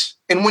price.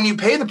 And when you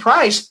pay the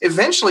price,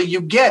 eventually you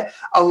get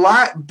a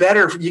lot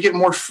better. You get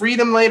more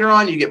freedom later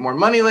on. You get more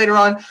money later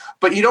on,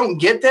 but you don't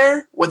get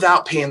there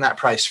without paying that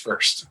price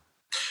first.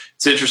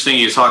 It's interesting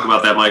you talk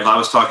about that, Michael. I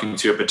was talking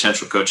to a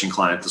potential coaching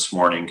client this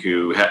morning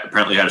who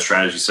apparently had a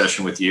strategy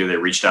session with you. They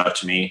reached out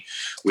to me.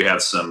 We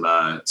have some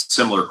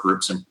similar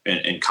groups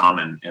in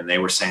common, and they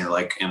were saying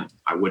and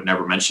I would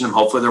never mention them.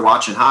 Hopefully they're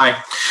watching.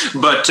 Hi.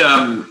 But,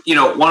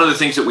 one of the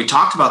things that we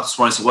talked about this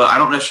morning is, well, I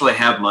don't necessarily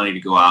have money to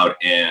go out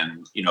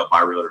and,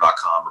 buy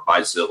Realtor.com or buy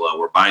Zillow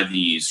or buy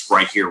these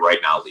right here, right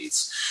now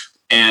leads.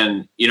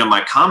 And, my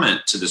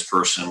comment to this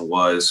person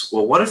was,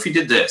 well, what if you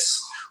did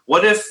this?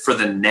 What if for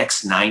the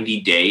next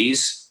 90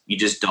 days, you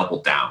just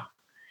doubled down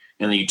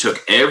and then you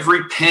took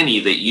every penny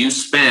that you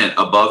spent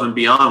above and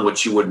beyond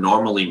what you would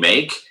normally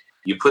make,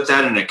 you put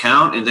that in an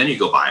account and then you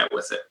go buy it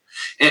with it.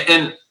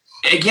 And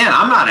again,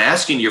 I'm not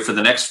asking you for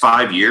the next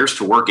 5 years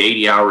to work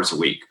 80 hours a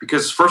week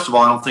because first of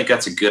all, I don't think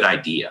that's a good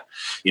idea.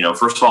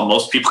 First of all,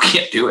 most people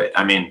can't do it.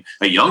 I mean,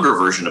 a younger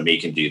version of me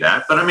can do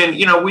that, but I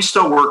mean, we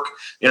still work,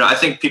 I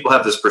think people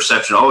have this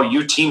perception, oh,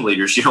 you team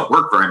leaders, you don't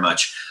work very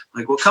much.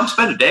 Like, well, come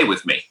spend a day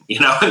with me, and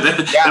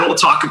then we'll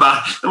talk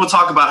about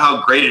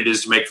how great it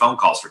is to make phone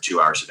calls for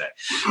 2 hours a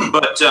day.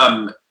 But,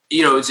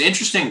 it's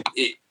interesting.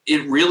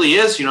 It really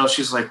is,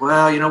 she's like,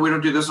 well, we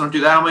don't do this, don't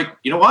do that. I'm like,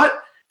 you know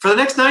what? For the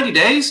next 90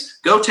 days,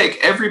 go take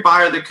every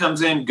buyer that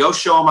comes in, go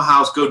show them a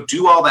house, go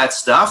do all that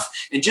stuff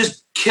and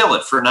just kill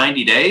it for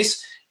 90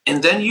 days.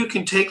 And then you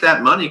can take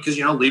that money because,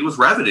 lead with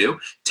revenue,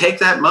 take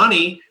that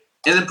money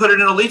and then put it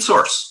in a lead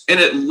source. And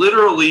it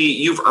literally,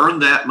 you've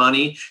earned that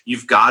money,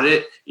 you've got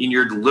it, and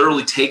you're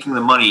literally taking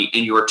the money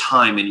and your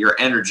time and your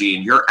energy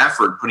and your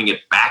effort, putting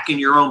it back in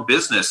your own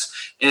business.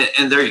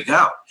 And there you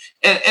go.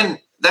 And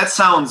that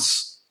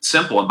sounds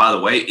simple. And by the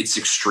way, it's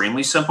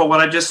extremely simple. What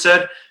I just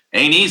said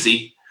ain't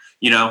easy.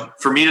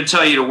 For me to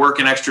tell you to work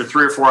an extra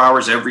 3 or 4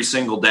 hours every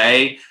single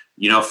day,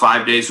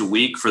 5 days a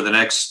week for the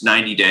next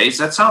 90 days,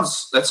 that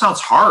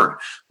sounds hard.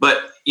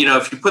 But,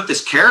 if you put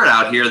this carrot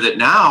out here that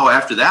now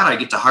after that, I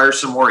get to hire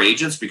some more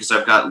agents because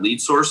I've got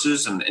lead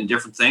sources and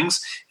different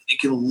things, it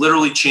can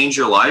literally change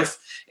your life.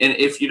 And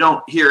if you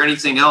don't hear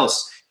anything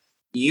else,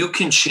 you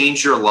can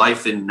change your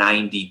life in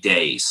 90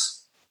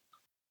 days.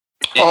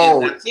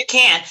 You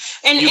can.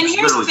 And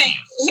here's the thing.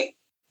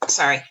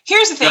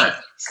 Here's the thing.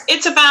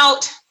 It's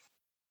about,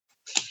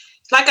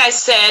 like I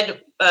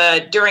said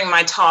during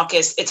my talk,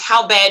 it's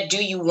how bad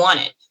do you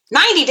want it?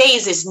 90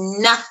 days is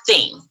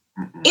nothing.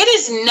 Mm-hmm. It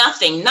is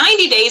nothing.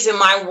 90 days in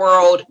my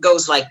world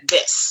goes like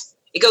this.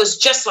 It goes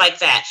just like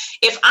that.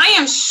 If I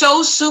am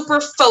so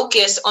super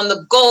focused on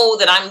the goal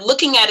that I'm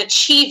looking at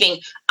achieving,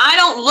 I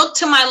don't look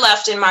to my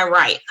left and my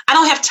right. I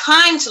don't have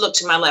time to look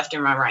to my left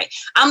and my right.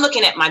 I'm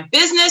looking at my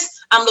business.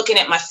 I'm looking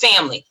at my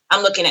family.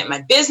 I'm looking at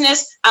my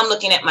business. I'm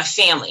looking at my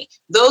family.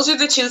 Those are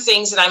the two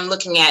things that I'm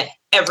looking at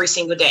every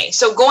single day.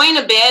 So going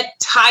to bed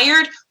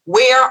tired,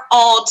 we're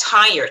all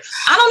tired.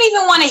 I don't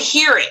even want to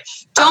hear it.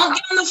 Don't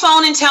get on the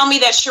phone and tell me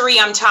that, Cherie,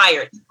 I'm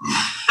tired.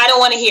 I don't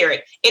want to hear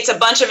it. It's a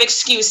bunch of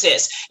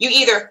excuses. You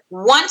either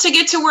want to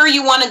get to where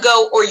you want to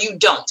go or you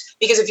don't.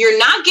 Because if you're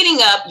not getting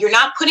up, you're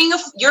not putting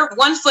your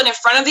one foot in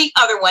front of the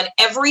other one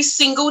every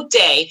single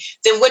day,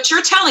 then what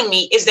you're telling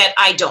me is that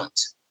I don't.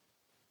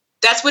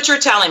 That's what you're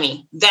telling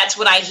me. That's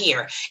what I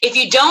hear. If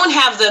you don't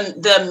have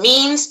the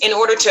means you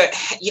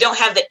don't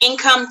have the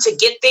income to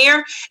get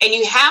there, and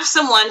you have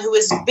someone who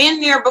has been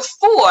there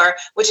before,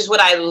 which is what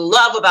I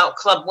love about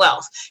Club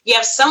Wealth. You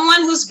have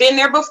someone who's been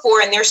there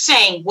before and they're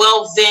saying,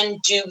 well, then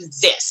do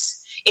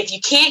this. If you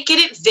can't get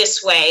it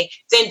this way,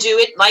 then do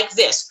it like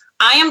this.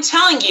 I am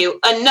telling you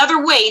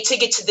another way to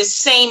get to the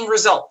same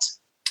result.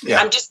 Yeah.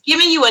 I'm just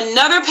giving you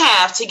another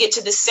path to get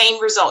to the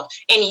same result.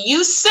 And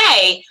you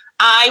say,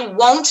 I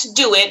won't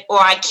do it,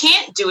 or I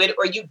can't do it,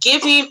 or you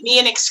give me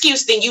an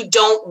excuse, then you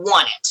don't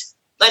want it.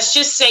 Let's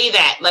just say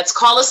that. Let's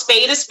call a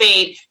spade a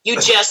spade. You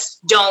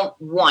just don't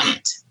want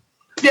it.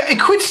 Yeah, and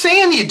quit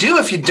saying you do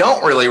if you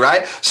don't really,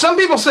 right? Some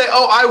people say,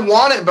 oh, I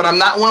want it, but I'm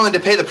not willing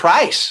to pay the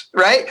price,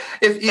 right?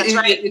 That's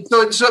right.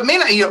 So it may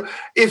not,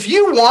 if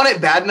you want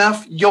it bad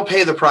enough, you'll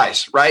pay the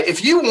price, right?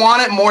 If you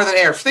want it more than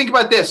air, think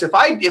about this. If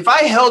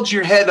I held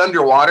your head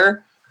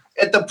underwater,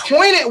 at the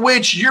point at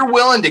which you're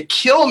willing to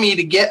kill me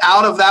to get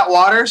out of that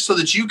water so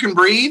that you can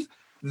breathe,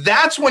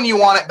 that's when you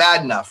want it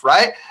bad enough,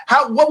 right?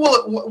 What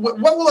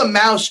will a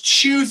mouse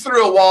chew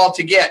through a wall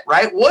to get,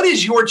 right? What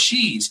is your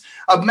cheese?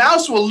 A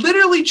mouse will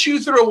literally chew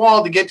through a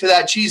wall to get to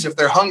that cheese if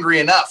they're hungry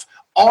enough.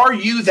 Are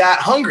you that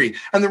hungry?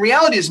 And the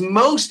reality is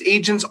most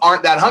agents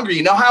aren't that hungry.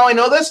 You know how I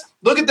know this?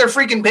 Look at their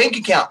freaking bank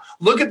account.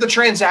 Look at the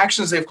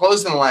transactions they've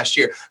closed in the last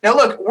year. Now,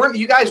 look, we're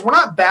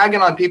not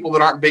bagging on people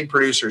that aren't big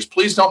producers.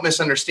 Please don't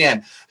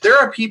misunderstand. There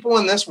are people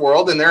in this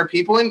world, and there are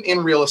people in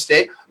real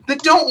estate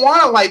that don't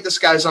want to light the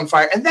skies on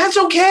fire, and that's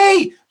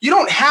okay. You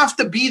don't have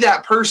to be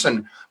that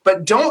person,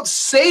 but don't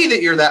say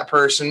that you're that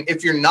person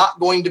if you're not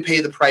going to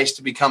pay the price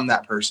to become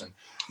that person.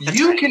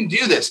 You can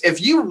do this.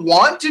 If you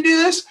want to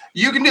do this,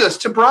 you can do this.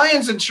 To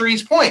Brian's and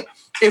Cherie's point,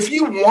 if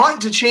you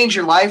want to change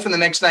your life in the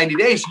next 90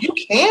 days, you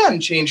can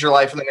change your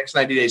life in the next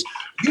 90 days.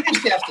 You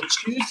just have to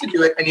choose to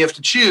do it, and you have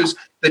to choose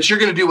that you're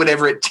going to do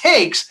whatever it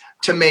takes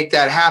to make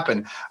that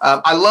happen.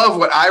 I love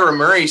what Ira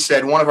Murray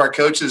said. One of our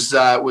coaches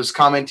was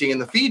commenting in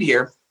the feed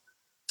here.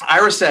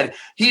 Ira said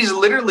he's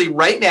literally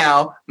right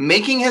now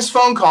making his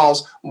phone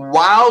calls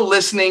while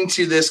listening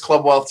to this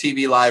Club Wealth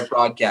TV live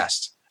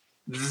broadcast.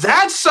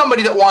 That's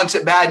somebody that wants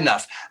it bad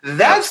enough.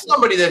 That's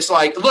somebody that's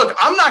like, look,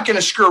 I'm not going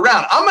to screw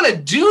around. I'm going to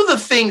do the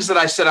things that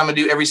I said I'm going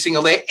to do every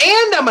single day,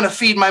 and I'm going to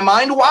feed my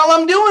mind while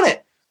I'm doing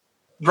it.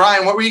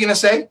 Brian, what were you going to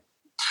say?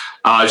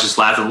 I was just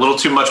laughing. A little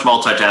too much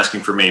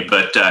multitasking for me,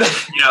 but and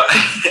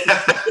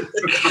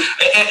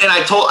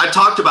I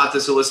talked about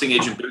this at Listing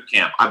Agent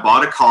Bootcamp. I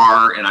bought a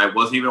car, and I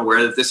wasn't even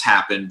aware that this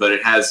happened, but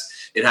it had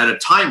a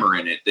timer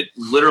in it that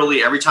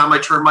literally every time I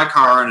turned my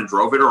car on and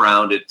drove it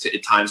around,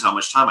 it times how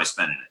much time I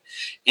spent in it.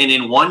 And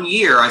in 1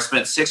 year, I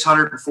spent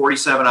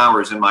 647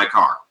 hours in my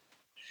car.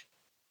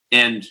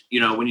 And,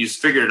 when you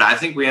figured it, I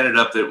think we ended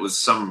up, it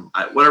was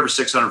whatever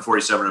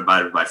 647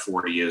 divided by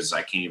 40 is.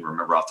 I can't even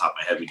remember off the top of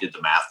my head. We did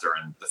the math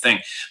during the thing.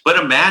 But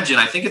imagine,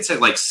 I think it's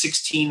at like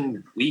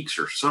 16 weeks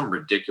or some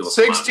ridiculous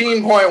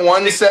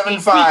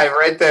 16.175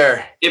 right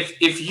there.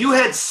 If you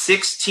had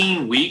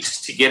 16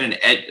 weeks to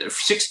get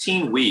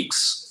 16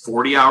 weeks,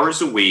 40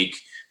 hours a week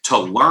to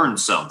learn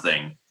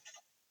something,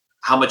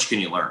 how much can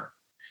you learn?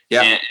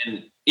 Yeah.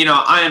 And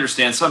I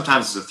understand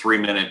sometimes it's a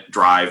 3-minute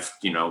drive,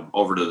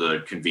 over to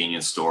the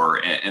convenience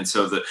store. And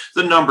so the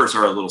numbers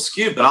are a little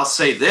skewed, but I'll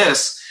say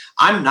this,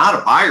 I'm not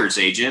a buyer's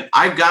agent.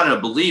 I've got to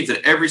believe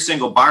that every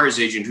single buyer's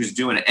agent who's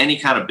doing any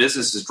kind of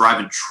business is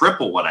driving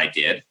triple what I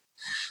did.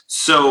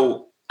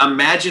 So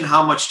imagine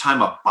how much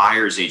time a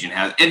buyer's agent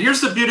has. And here's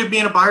the beauty of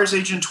being a buyer's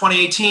agent in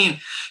 2018.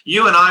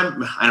 You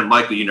and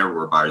Michael, you never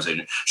were a buyer's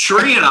agent.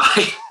 Cherie and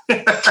I.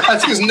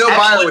 That's because no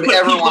buyer would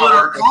ever want to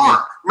work with me.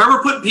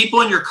 Remember putting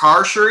people in your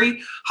car,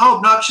 Cherie? How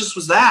obnoxious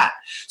was that?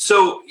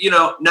 So,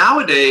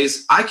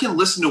 nowadays I can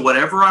listen to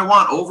whatever I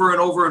want over and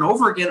over and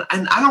over again.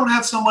 And I don't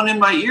have someone in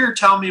my ear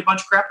telling me a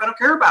bunch of crap I don't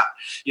care about,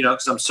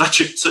 because I'm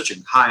such a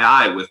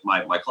high eye with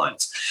my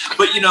clients.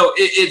 But,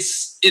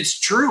 it's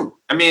true.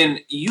 I mean,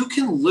 you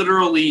can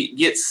literally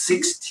get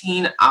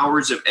 16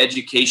 hours of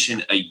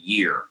education a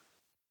year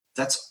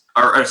That's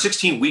our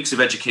 16 weeks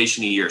of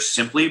education a year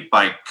simply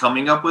by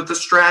coming up with a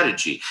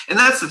strategy. And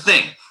that's the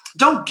thing.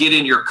 Don't get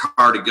in your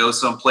car to go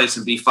someplace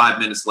and be 5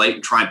 minutes late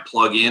and try and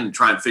plug in and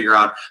try and figure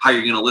out how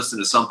you're going to listen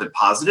to something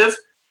positive.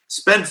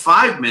 Spend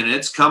 5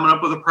 minutes coming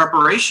up with a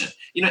preparation.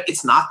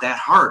 It's not that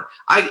hard.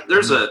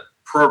 There's a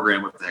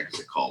program, what the heck is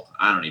it called?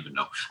 I don't even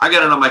know. I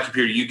got it on my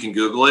computer. You can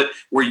Google it,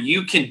 where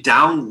you can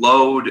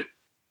download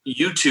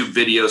YouTube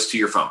videos to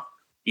your phone.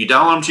 You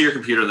download them to your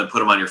computer and then put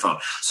them on your phone.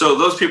 So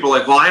those people are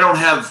like, well, I don't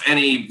have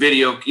any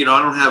video, I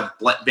don't have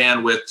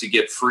bandwidth to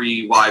get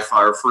free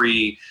Wi-Fi or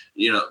free,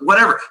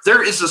 whatever.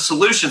 There is a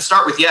solution.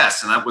 Start with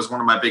yes. And that was one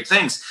of my big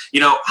things.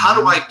 How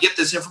do I get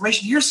this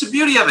information? Here's the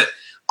beauty of it.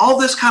 All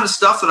this kind of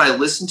stuff that I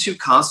listen to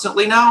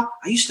constantly now,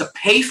 I used to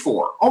pay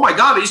for. Oh my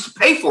God, I used to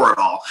pay for it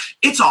all.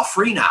 It's all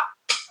free now.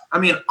 I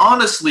mean,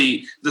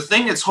 honestly, the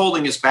thing that's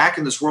holding us back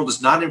in this world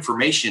is not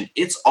information.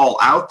 It's all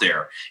out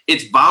there.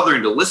 It's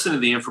bothering to listen to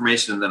the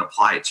information and then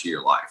apply it to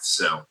your life.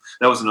 So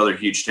that was another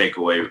huge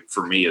takeaway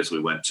for me as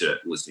we went to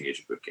Listening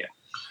Agent Bootcamp.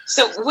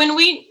 So when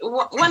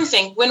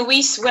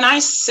I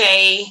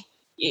say,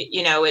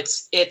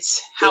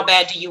 it's how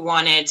bad do you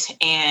want it,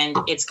 and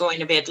it's going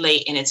to bed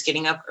late and it's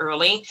getting up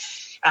early.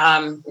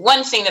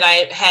 One thing that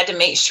I had to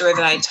make sure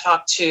that I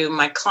talked to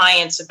my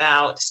clients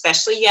about,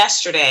 especially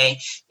yesterday,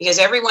 because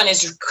everyone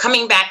is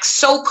coming back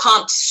so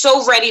pumped,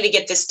 so ready to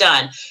get this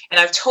done. And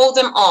I've told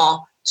them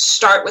all,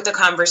 start with a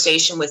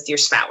conversation with your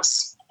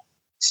spouse.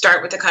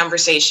 Start with a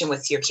conversation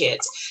with your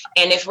kids.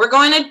 And if we're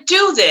going to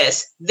do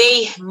this,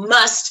 they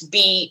must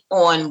be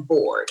on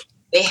board.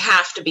 They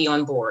have to be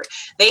on board.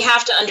 They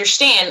have to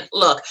understand,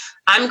 look,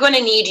 I'm going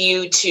to need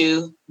you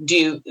to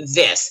do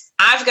this.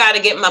 I've got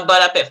to get my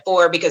butt up at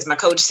 4 because my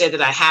coach said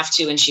that I have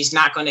to, and she's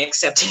not going to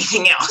accept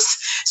anything else.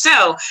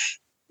 So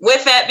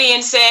with that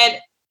being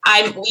said,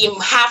 we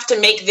have to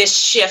make this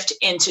shift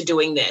into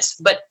doing this.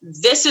 But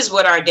this is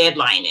what our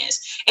deadline is.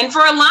 And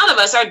for a lot of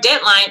us, our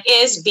deadline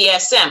is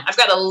BSM. I've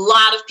got a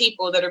lot of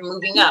people that are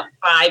moving up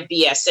by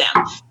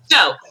BSM.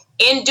 So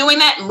in doing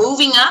that,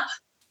 moving up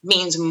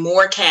means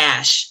more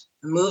cash.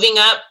 Moving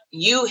up,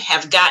 you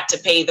have got to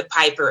pay the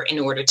piper in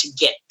order to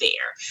get there.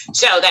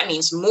 So that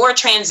means more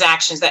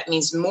transactions. That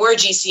means more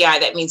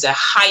GCI. That means a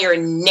higher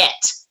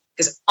net,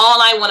 because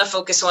all I want to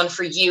focus on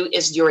for you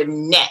is your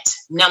net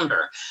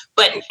number.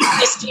 But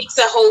this takes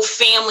a whole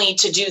family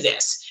to do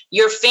this.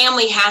 Your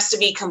family has to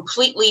be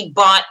completely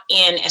bought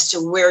in as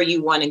to where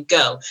you want to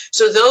go.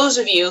 So those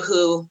of you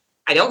who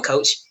I don't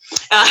coach,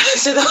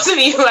 so those of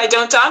you who I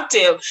don't talk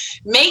to,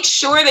 make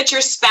sure that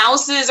your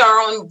spouses are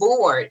on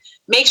board.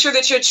 Make sure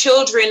that your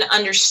children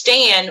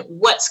understand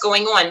what's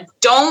going on.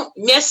 Don't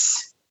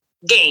miss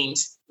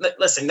games.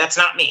 Listen, that's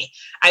not me.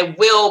 I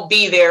will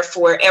be there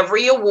for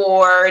every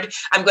award.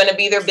 I'm going to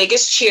be their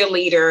biggest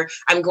cheerleader.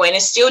 I'm going to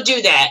still do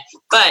that.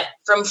 But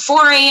from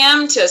 4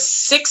 a.m. to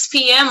 6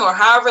 p.m. or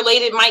however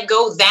late it might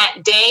go that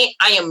day,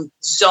 I am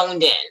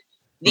zoned in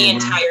the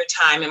entire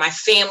time. And my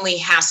family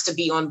has to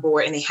be on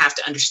board, and they have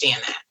to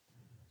understand that.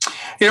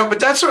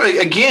 But that's what,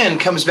 again,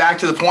 comes back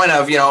to the point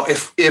of,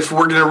 if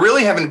we're going to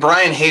really have, and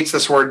Brian hates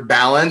this word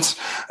balance,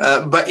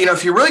 but,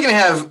 if you're really going to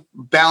have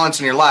balance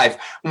in your life,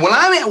 when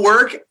I'm at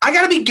work, I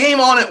got to be game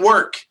on at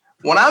work.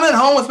 When I'm at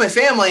home with my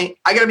family,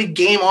 I got to be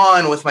game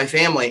on with my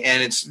family.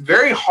 And it's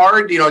very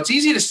hard. It's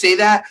easy to say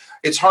that.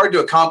 It's hard to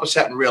accomplish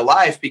that in real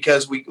life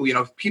because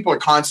people are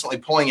constantly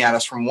pulling at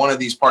us from one of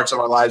these parts of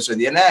our lives to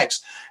the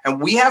next.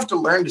 And we have to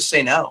learn to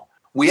say no.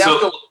 We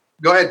have to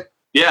go ahead.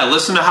 Yeah,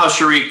 listen to how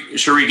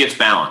Cherie gets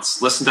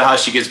balance. Listen to how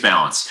she gets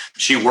balance.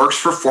 She works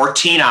for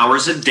 14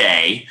 hours a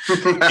day. She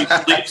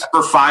sleeps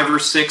for 5 or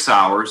 6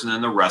 hours, and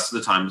then the rest of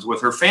the time is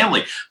with her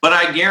family. But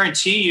I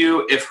guarantee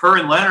you, if her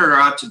and Leonard are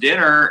out to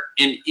dinner,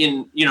 and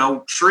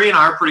Cherie and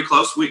I are pretty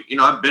close.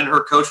 I've been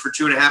her coach for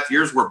 2.5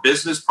 years. We're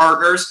business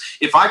partners.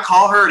 If I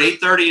call her at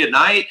 8:30 at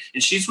night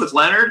and she's with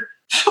Leonard,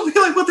 she'll be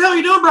like, "What the hell are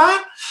you doing,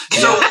 Brian?"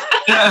 So.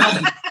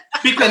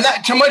 Because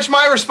too much.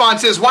 My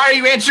response is, "Why are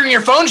you answering your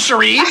phone,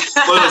 Cherie?"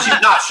 Well,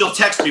 she's not. She'll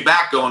text me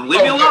back going,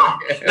 "Leave me alone."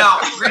 Now,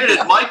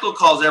 granted, Michael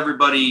calls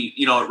everybody,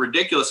 at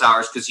ridiculous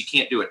hours because he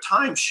can't do a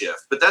time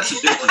shift, but that's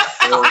a different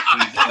story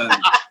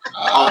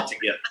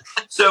altogether.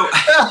 So,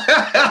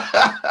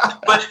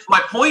 but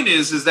my point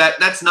is that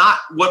that's not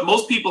what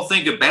most people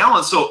think of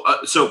balance.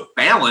 So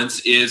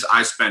balance is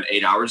I spend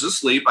 8 hours of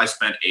sleep, I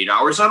spend 8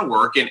 hours on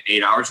work, and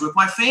 8 hours with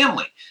my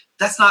family.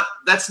 That's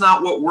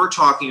not what we're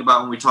talking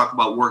about when we talk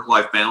about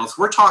work-life balance.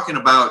 We're talking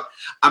about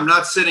I'm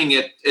not sitting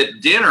at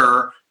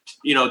dinner,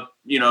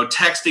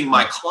 texting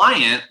my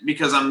client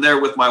because I'm there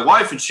with my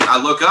wife, and I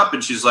look up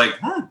and she's like,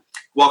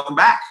 "Welcome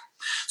back."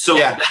 So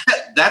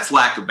that's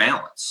lack of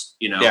balance,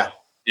 Yeah.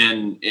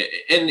 And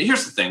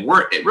here's the thing: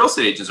 real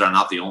estate agents are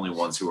not the only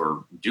ones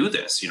who do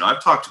this.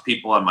 I've talked to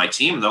people on my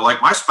team, and they're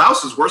like, "My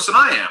spouse is worse than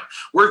I am.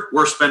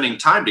 We're spending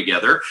time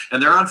together,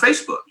 and they're on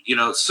Facebook."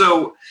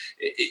 So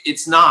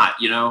it's not.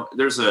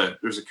 There's a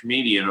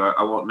comedian.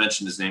 I won't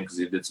mention his name because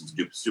he did some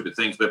stupid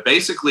things. But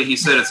basically, he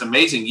said it's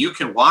amazing. You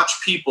can watch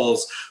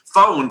people's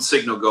phone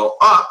signal go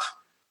up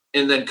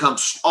and then come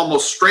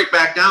almost straight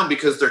back down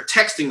because they're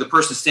texting the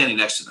person standing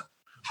next to them.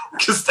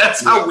 because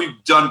that's how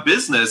we've done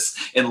business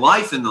in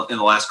life in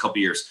the last couple of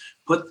years.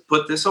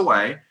 Put this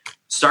away.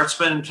 Start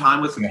spending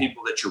time with the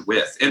people that you're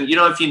with. And,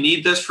 if you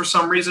need this for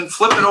some reason,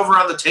 flip it over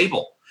on the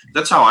table.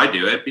 That's how I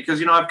do it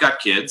because, I've got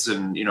kids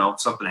and,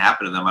 if something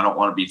happened to them, I don't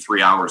want to be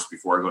 3 hours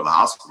before I go to the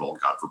hospital,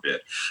 God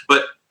forbid.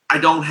 But I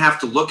don't have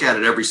to look at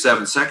it every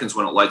 7 seconds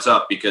when it lights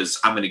up because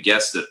I'm going to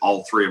guess that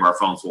all 3 of our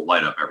phones will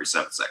light up every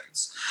 7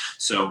 seconds.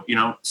 So,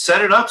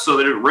 set it up so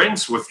that it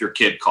rings with your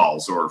kid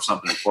calls or if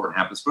something important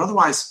happens. But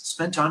otherwise,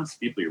 spend time with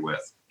the people you're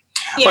with.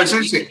 Yeah,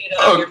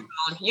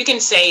 you can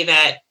say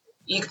that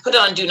you can put it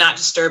on do not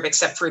disturb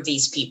except for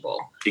these people.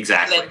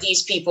 Exactly. That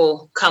these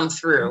people come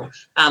through.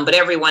 But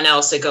everyone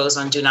else, it goes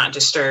on do not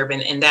disturb.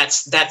 And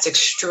that's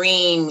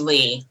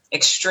extremely,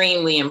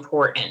 extremely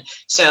important.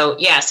 So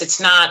yes, it's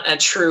not a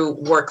true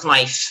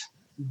work-life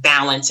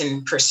balance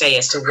and per se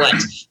as to what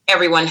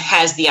everyone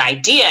has the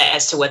idea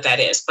as to what that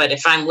is. But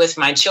if I'm with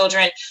my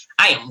children,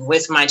 I am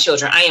with my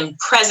children. I am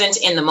present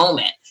in the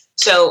moment.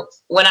 So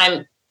when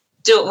I'm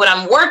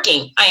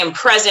working, I am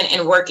present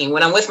in working.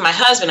 When I'm with my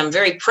husband, I'm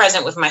very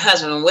present with my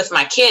husband. When I'm with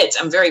my kids,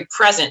 I'm very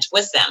present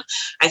with them.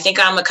 I think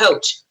I'm a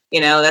coach.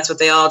 That's what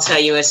they all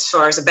tell you as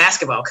far as a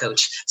basketball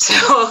coach.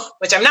 So,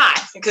 which I'm not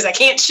because I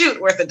can't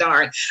shoot worth a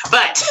darn.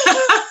 But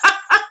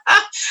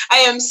I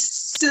am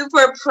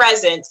super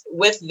present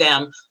with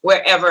them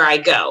wherever I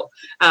go.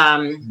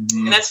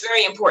 And that's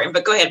very important.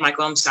 But go ahead,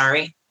 Michael. I'm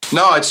sorry.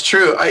 No, it's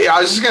true.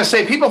 I was just going to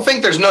say, people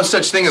think there's no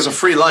such thing as a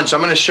free lunch. I'm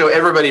going to show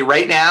everybody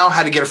right now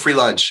how to get a free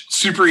lunch.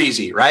 Super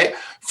easy, right?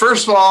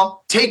 First of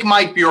all, take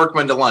Mike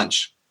Bjorkman to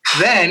lunch.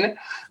 Then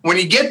when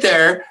you get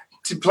there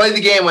to play the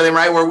game with him,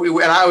 right,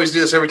 and I always do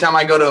this every time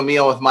I go to a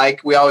meal with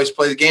Mike, we always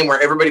play the game where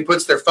everybody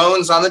puts their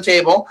phones on the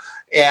table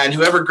and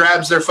whoever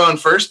grabs their phone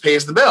first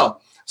pays the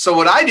bill. So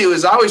what I do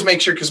is I always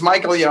make sure, because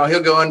Michael,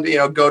 he'll go and,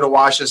 go to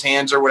wash his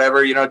hands or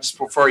whatever, just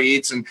before he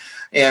eats.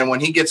 And when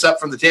he gets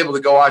up from the table to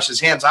go wash his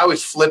hands, I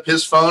always flip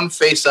his phone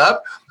face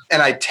up and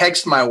I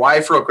text my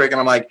wife real quick. And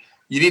I'm like,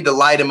 you need to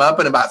light him up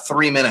in about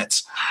 3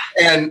 minutes.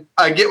 And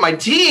I get my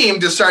team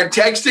to start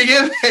texting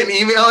him and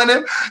emailing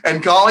him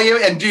and calling him.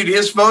 And dude,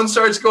 his phone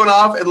starts going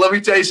off. And let me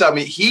tell you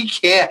something, he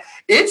can't.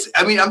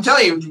 I'm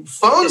telling you,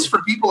 phones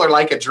for people are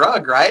like a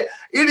drug, right?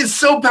 It is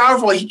so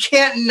powerful. He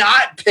can't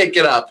not pick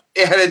it up.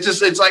 And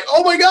it's like,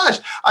 oh my gosh,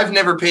 I've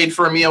never paid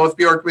for a meal with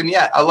Bjorkman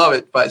yet. I love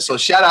it. But so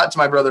shout out to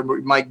my brother,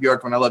 Mike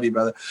Bjorkman. I love you,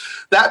 brother.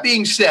 That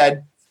being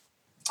said,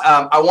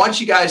 I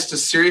want you guys to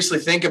seriously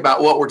think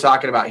about what we're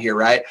talking about here,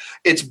 right?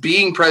 It's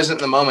being present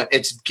in the moment.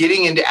 It's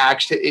getting into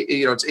action.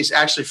 It's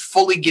actually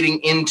fully getting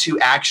into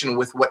action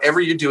with whatever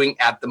you're doing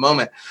at the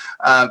moment.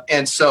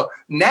 And so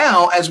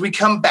now, as we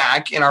come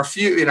back in our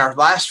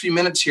last few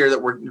minutes here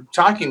that we're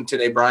talking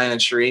today, Brian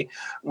and Cherie,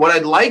 what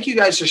I'd like you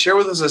guys to share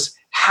with us is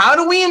how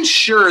do we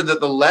ensure that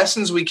the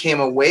lessons we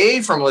came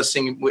away from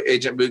Listing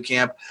Agent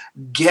Bootcamp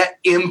get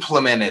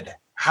implemented?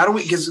 How do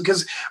we,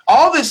 because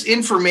all this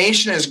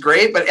information is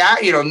great, but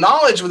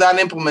knowledge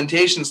without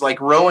implementation is like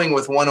rowing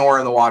with one oar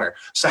in the water.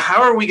 So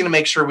how are we going to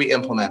make sure we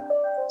implement?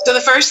 So the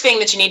first thing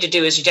that you need to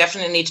do is you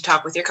definitely need to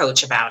talk with your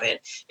coach about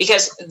it,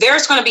 because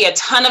there's going to be a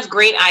ton of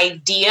great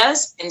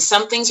ideas and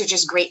some things are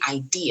just great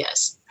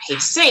ideas. I hate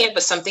to say it,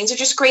 but some things are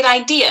just great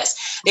ideas.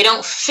 They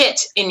don't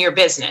fit in your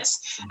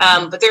business.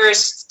 But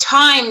there's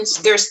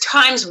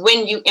times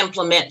when you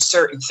implement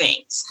certain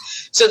things.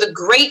 So the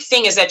great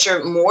thing is that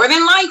you're more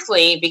than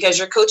likely, because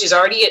your coach is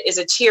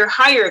a tier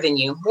higher than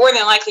you, more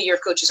than likely your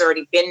coach has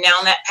already been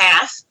down that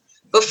path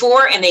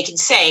before, and they can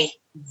say,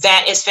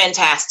 that is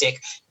fantastic.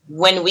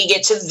 When we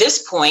get to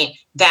this point,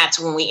 that's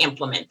when we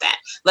implement that.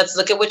 Let's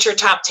look at what your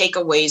top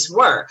takeaways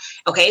were.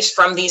 Okay,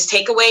 from these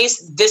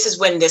takeaways, this is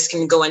when this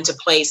can go into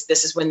place.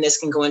 This is when this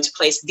can go into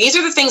place. These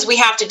are the things we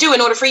have to do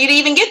in order for you to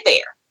even get there.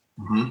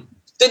 Mm-hmm.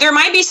 So there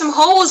might be some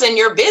holes in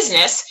your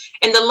business.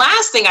 And the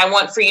last thing I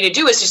want for you to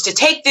do is just to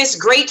take this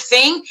great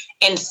thing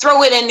and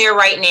throw it in there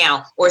right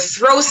now, or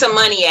throw some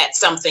money at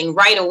something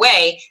right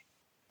away,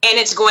 and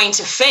it's going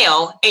to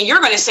fail. And you're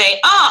going to say,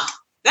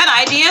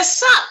 that idea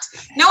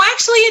sucked. No,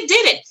 actually it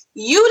didn't.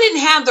 You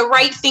didn't have the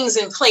right things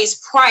in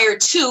place prior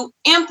to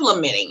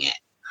implementing it.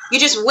 You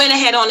just went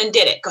ahead on and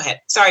did it. Go ahead.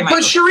 Sorry, Michael.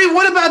 But Cherie,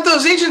 what about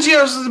those agents?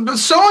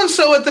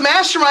 So-and-so at the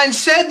mastermind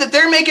said that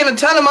they're making a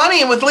ton of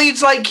money and with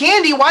leads like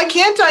candy. Why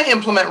can't I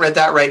implement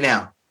that right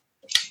now?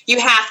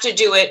 You have to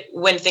do it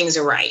when things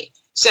are right.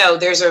 So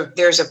there's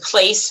a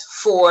place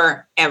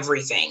for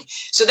everything.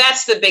 So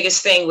that's the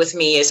biggest thing with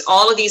me is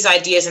all of these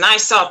ideas. And I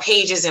saw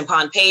pages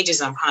upon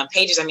pages upon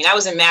pages. I mean, I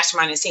was in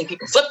mastermind and seeing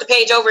people flip the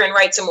page over and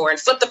write some more, and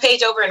flip the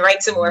page over and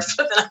write some more.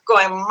 And I'm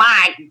going,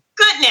 my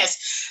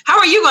goodness, how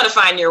are you going to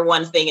find your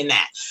one thing in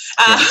that?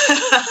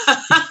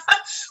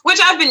 Which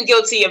I've been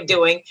guilty of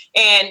doing.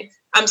 And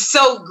I'm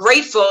so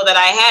grateful that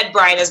I had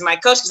Brian as my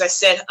coach, because I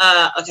said,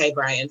 okay,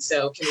 Brian,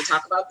 so can we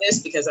talk about this?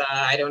 Because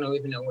I don't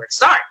even know where to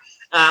start.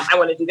 I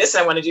want to do this,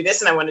 and I want to do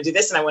this, and I want to do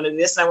this, and I want to do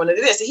this, and I want to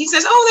do this. And he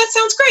says, oh, that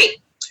sounds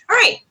great. All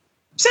right.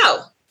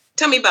 So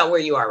tell me about where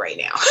you are right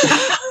now.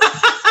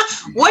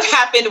 What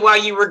happened while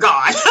you were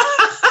gone?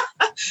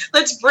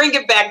 Let's bring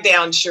it back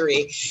down,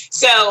 Cherie.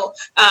 So,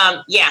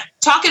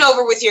 talk it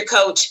over with your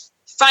coach.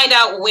 Find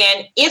out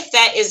if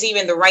that is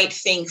even the right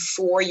thing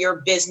for your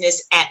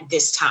business at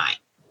this time.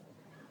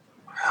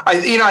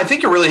 I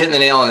think you're really hitting the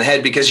nail on the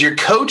head, because your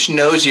coach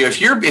knows you. If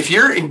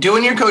you're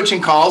doing your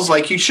coaching calls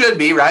like you should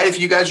be, right? If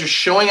you guys are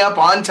showing up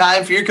on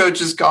time for your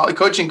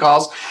coaching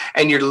calls,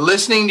 and you're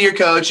listening to your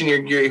coach, and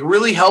you're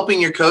really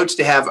helping your coach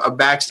to have a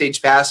backstage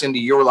pass into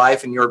your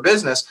life and your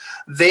business,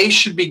 they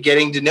should be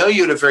getting to know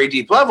you at a very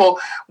deep level,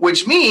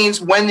 which means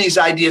when these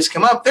ideas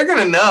come up, they're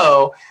going to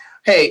know,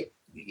 hey,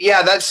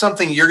 yeah, that's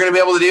something you're going to be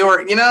able to do,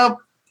 or,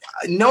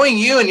 knowing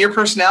you and your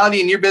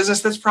personality and your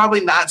business, that's probably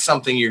not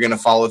something you're going to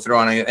follow through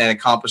on and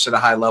accomplish at a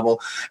high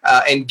level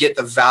and get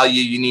the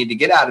value you need to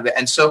get out of it.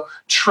 And so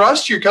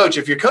trust your coach.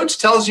 If your coach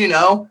tells you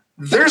no,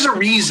 there's a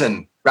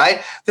reason,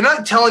 right? They're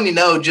not telling you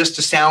no just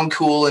to sound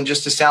cool and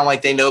just to sound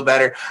like they know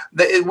better.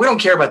 We don't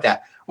care about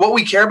that. What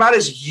we care about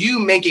is you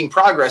making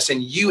progress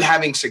and you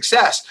having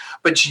success.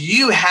 But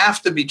you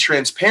have to be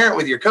transparent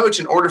with your coach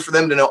in order for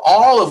them to know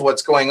all of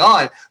what's going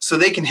on so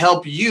they can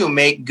help you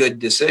make good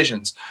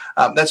decisions.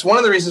 That's one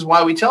of the reasons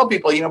why we tell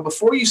people,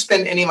 before you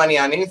spend any money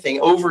on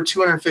anything over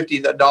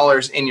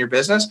 $250 in your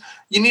business,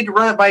 you need to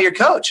run it by your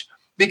coach.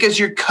 Because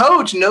your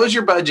coach knows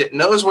your budget,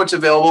 knows what's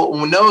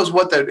available, knows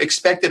what the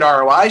expected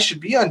ROI should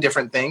be on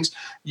different things.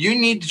 You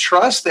need to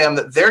trust them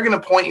that they're going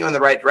to point you in the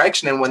right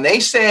direction. And when they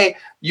say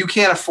you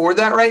can't afford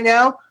that right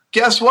now,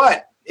 guess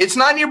what? It's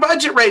not in your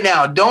budget right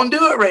now. Don't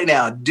do it right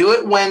now. Do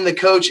it when the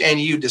coach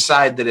and you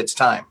decide that it's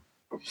time.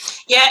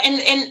 Yeah,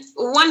 and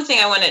one thing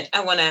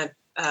I want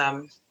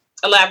to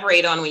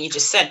elaborate on when you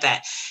just said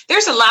that.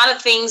 There's a lot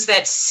of things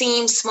that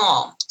seem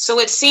small. So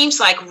it seems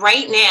like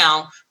right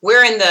now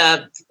we're in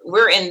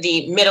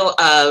the middle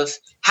of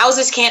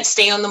houses can't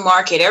stay on the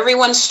market.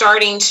 Everyone's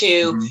starting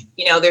to,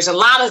 there's a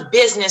lot of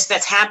business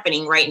that's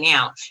happening right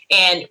now,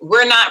 and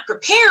we're not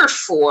prepared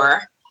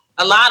for.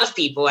 A lot of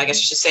people, I guess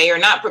I should say, are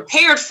not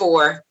prepared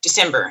for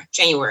December,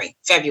 January,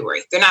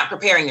 February. They're not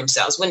preparing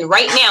themselves, when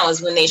right now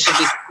is when they should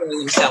be preparing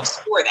themselves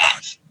for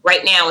that.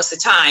 Right now is the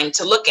time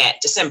to look at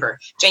December,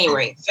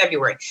 January,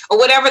 February, or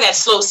whatever that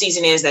slow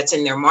season is that's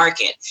in their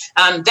market.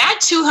 That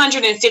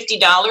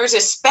 $250,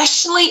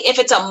 especially if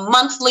it's a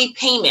monthly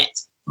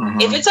payment.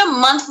 Mm-hmm. If it's a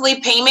monthly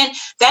payment,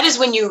 that is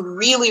when you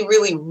really,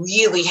 really,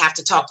 really have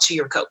to talk to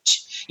your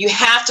coach. You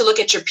have to look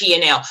at your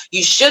P&L.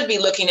 You should be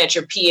looking at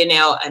your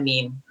P&L. I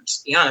mean,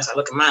 just to be honest, I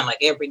look at mine like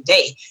every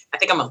day. I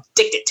think I'm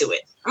addicted to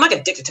it. I'm like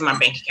addicted to my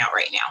bank account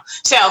right now.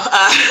 So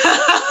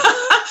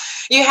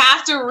you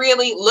have to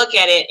really look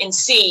at it and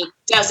see,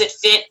 does it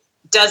fit?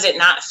 Does it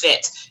not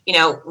fit?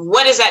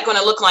 What is that going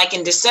to look like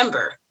in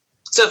December?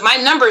 So if my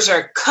numbers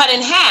are cut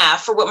in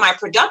half for what my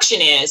production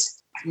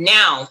is,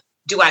 now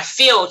do I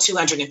feel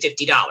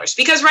 $250?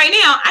 Because right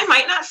now I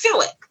might not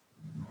feel it.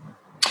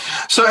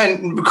 So,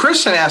 and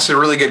Kristen asked a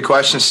really good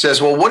question. She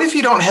says, well, what if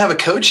you don't have a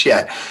coach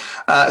yet?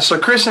 So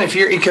Kristen,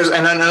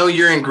 and I know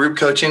you're in group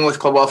coaching with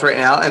Club Wealth right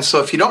now. And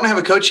so if you don't have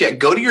a coach yet,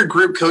 go to your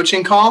group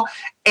coaching call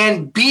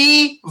and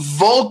be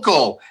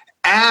vocal.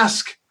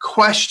 Ask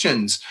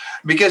questions,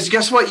 because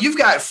guess what? You've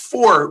got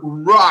 4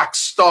 rock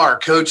star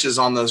coaches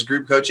on those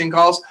group coaching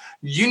calls.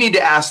 You need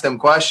to ask them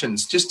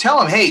questions. Just tell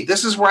them, hey,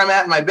 this is where I'm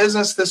at in my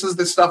business. This is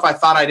the stuff I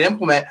thought I'd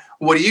implement.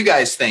 What do you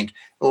guys think?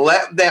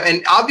 Let them,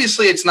 and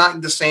obviously it's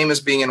not the same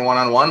as being in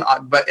one-on-one,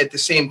 but at the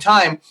same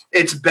time,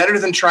 it's better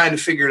than trying to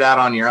figure it out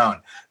on your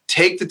own.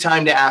 Take the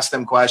time to ask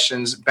them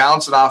questions,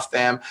 bounce it off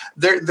them.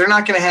 They're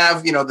not going to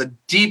have, the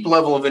deep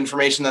level of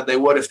information that they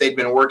would if they'd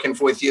been working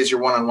with you as your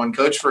one-on-one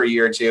coach for a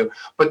year or two,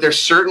 but they're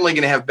certainly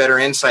going to have better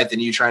insight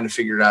than you trying to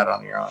figure it out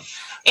on your own.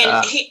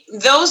 And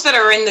those that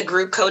are in the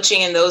group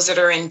coaching and those that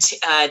are in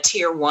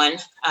tier 1,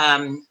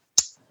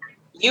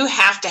 you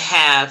have to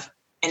have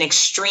an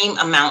extreme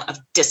amount of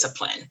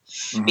discipline,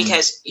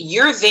 because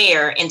you're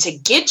there, and to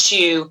get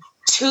you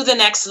to the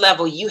next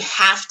level, you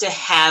have to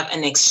have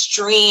an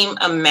extreme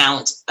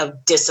amount of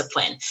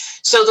discipline.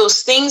 So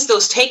those things,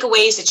 those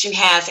takeaways that you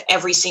have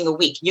every single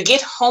week, you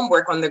get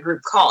homework on the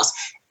group calls,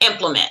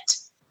 implement.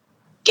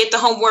 Get the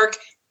homework,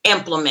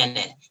 implement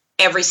it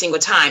every single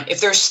time.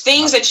 If there's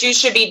things that you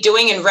should be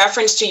doing in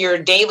reference to your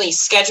daily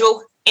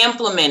schedule,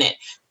 implement it.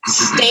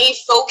 Stay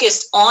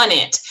focused on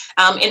it.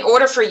 In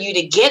order for you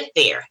to get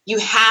there, you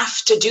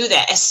have to do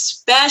that,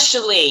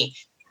 especially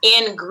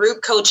in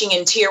group coaching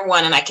in tier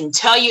 1. And I can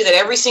tell you that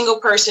every single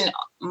person,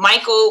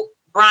 Michael,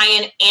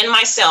 Brian, and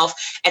myself,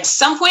 at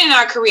some point in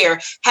our career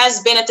has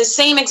been at the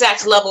same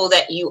exact level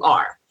that you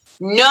are.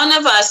 None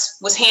of us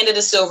was handed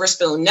a silver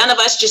spoon. None of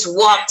us just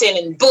walked in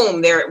and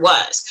boom, there it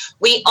was.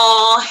 We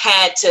all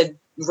had to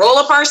roll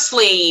up our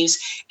sleeves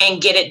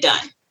and get it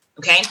done.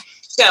 Okay.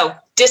 So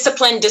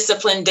discipline,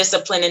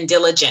 and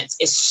diligence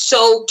is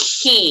so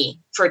key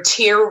for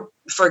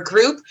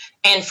group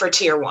and for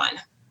tier 1.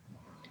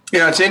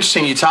 It's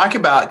interesting. You talk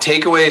about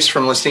takeaways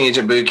from Listing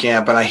Agent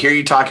Bootcamp, and I hear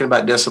you talking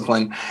about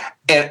discipline.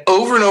 And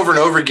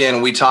over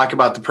again, we talk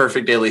about the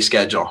perfect daily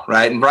schedule,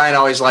 right? And Brian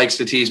always likes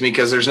to tease me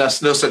because there's no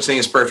such thing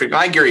as perfect. And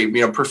I agree,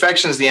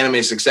 perfection is the enemy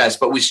of success,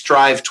 but we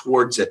strive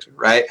towards it,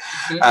 right?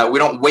 We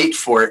don't wait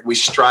for it. We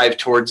strive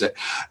towards it.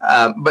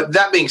 But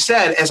that being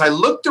said, as I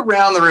looked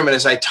around the room and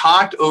as I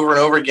talked over and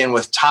over again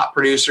with top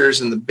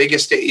producers and the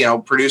biggest,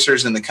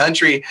 producers in the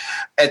country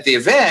at the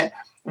event,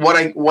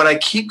 what I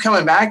keep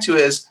coming back to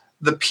is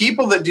the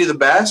people that do the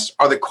best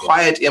are the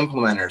quiet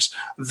implementers.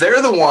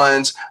 They're the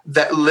ones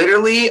that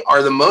literally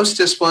are the most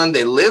disciplined.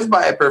 They live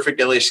by a perfect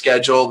daily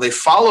schedule. They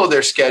follow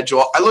their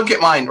schedule. I look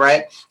at mine,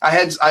 right? I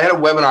had a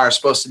webinar I was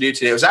supposed to do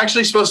today. It was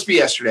actually supposed to be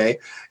yesterday,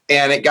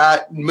 and it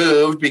got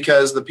moved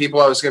because the people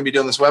I was going to be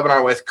doing this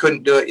webinar with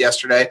couldn't do it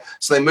yesterday.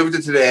 So they moved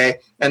it today,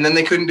 and then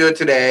they couldn't do it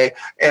today.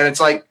 And it's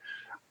like,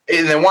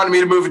 and they wanted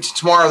me to move it to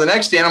tomorrow or the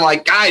next day. And I'm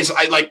like, guys,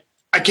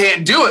 I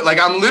can't do it. Like,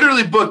 I'm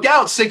literally booked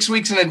out 6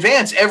 weeks in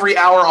advance, every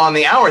hour on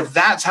the hour.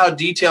 That's how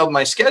detailed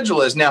my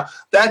schedule is. Now,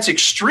 that's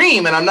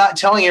extreme, and I'm not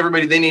telling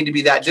everybody they need to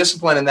be that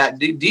disciplined and that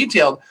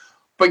detailed.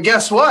 But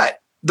guess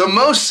what? The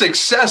most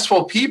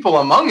successful people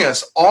among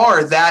us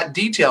are that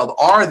detailed,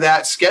 are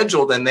that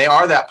scheduled, and they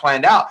are that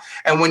planned out.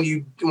 And when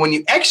you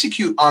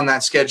execute on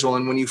that schedule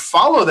and when you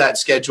follow that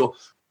schedule,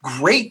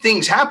 great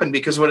things happen,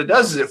 because what it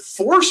does is it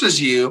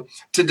forces you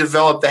to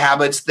develop the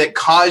habits that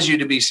cause you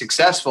to be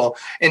successful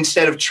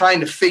instead of trying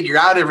to figure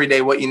out every day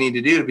what you need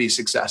to do to be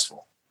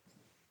successful.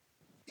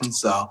 And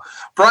so,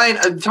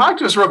 Brian, talk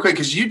to us real quick,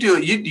 because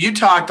you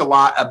talked a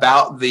lot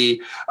about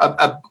the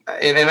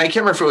and I can't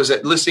remember if it was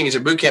at Listing as a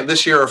Boot Camp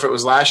this year or if it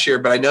was last year,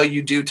 but I know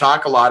you do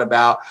talk a lot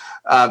about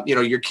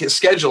your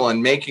schedule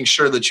and making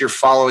sure that you're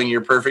following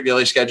your perfect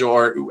daily schedule,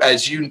 or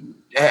as you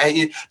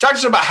talk to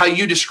us about how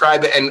you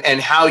describe it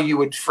and how you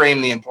would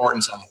frame the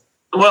importance of it.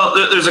 Well,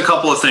 there's a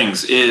couple of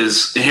things.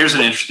 Here's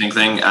an interesting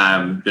thing.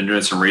 I've been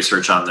doing some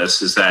research on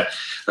this, is that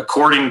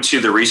according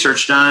to the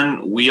research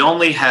done, we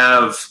only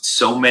have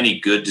so many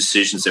good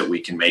decisions that we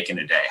can make in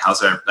a day. How's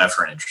that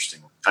for an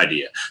interesting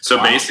idea? So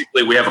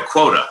basically we have a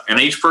quota, and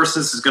each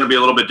person's is going to be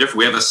a little bit different.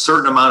 We have a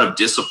certain amount of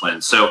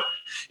discipline. So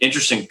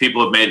interesting,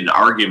 people have made an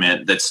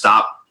argument that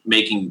stop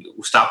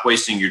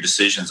wasting your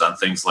decisions on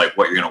things like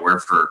what you're going to wear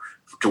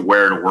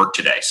to work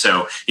today.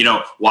 So,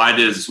 why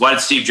did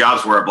Steve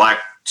Jobs wear a black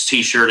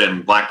T-shirt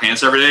and black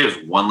pants every day? It was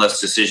one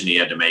less decision he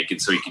had to make,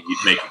 and so he could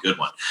make a good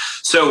one.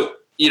 So,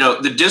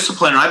 the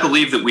discipline, and I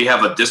believe that we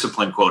have a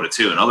discipline quota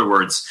too. In other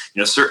words,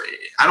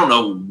 I don't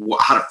know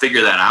how to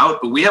figure that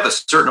out, but we have a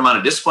certain amount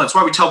of discipline. That's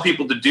why we tell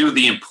people to do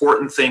the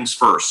important things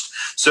first.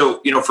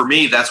 So, for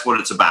me, that's what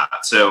it's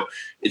about. So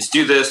it's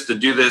do this, then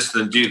do this,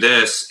 then do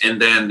this.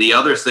 And then the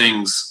other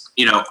things,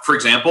 for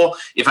example,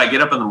 if I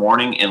get up in the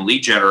morning and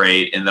lead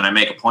generate and then I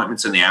make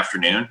appointments in the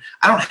afternoon,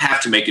 I don't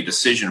have to make a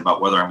decision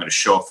about whether I'm going to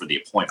show up for the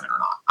appointment or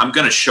not. I'm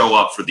going to show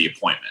up for the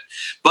appointment.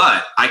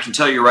 But I can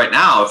tell you right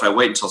now, if I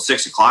wait until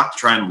 6 o'clock to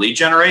try and lead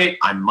generate,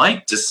 I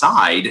might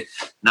decide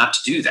not to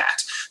do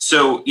that.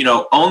 So,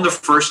 own the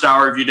first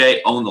hour of your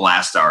day, own the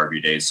last hour of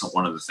your day. It's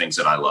one of the things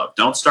that I love.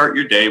 Don't start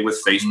your day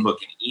with Facebook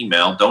and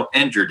email. Don't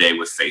end your day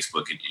with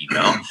Facebook and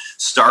email.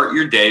 Start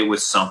your day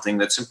with something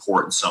that's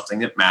important, something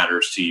that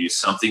matters to you,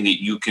 something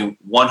that you can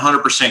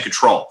 100%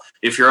 control.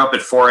 If you're up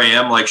at 4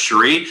 a.m. like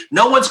Cherie,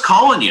 no one's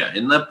calling you,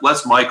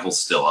 unless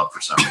Michael's still up for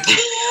some reason.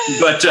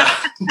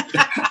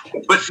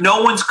 But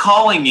no one's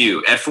calling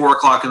you at 4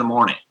 o'clock in the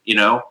morning.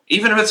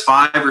 Even if it's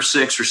 5 or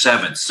 6 or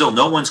 7, still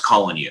no one's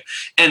calling you.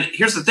 And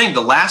here's the thing: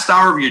 the last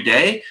hour of your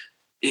day,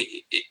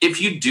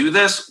 if you do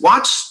this,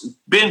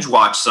 binge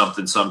watch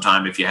something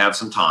sometime if you have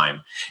some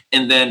time,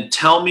 and then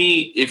tell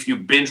me if you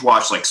binge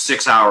watch like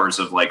 6 hours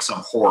of like some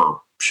horror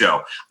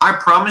show. I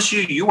promise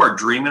you are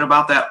dreaming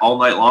about that all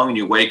night long, and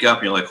you wake up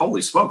and you're like,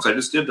 holy smokes, I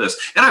just did this.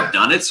 And I've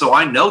done it, so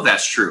I know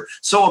that's true.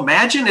 So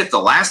imagine if the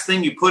last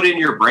thing you put in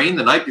your brain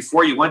the night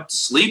before you went to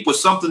sleep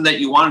was something that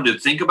you wanted to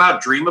think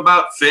about, dream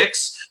about,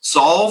 fix,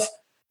 solve.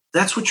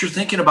 That's what you're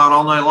thinking about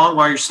all night long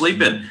while you're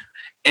sleeping.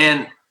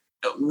 And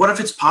what if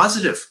it's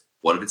positive?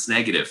 What if it's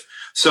negative?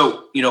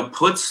 So,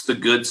 puts the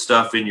good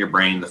stuff in your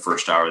brain the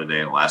first hour of the day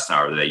and the last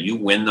hour of the day. You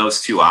win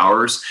those 2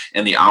 hours,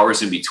 and the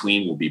hours in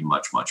between will be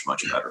much, much,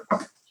 much better.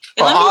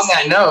 Well, on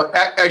that note,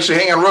 actually,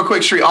 hang on real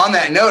quick, Sri. On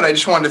that note, I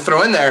just wanted to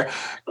throw in there,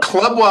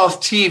 Club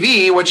Wealth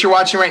TV, what you're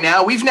watching right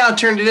now, we've now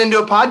turned it into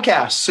a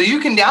podcast, so you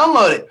can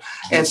download it.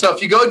 And so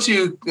if you go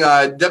to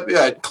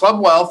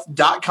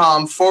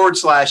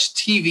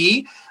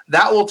clubwealth.com/TV,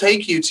 that will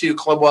take you to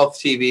Club Wealth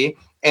TV.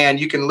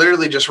 And you can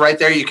literally just right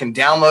there, you can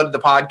download the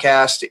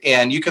podcast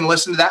and you can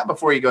listen to that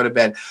before you go to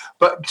bed.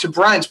 But to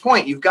Brian's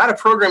point, you've got to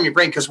program your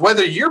brain, because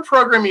whether you're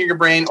programming your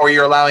brain or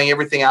you're allowing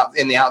everything out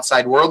in the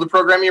outside world to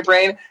program your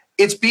brain,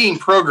 it's being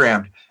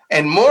programmed.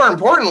 And more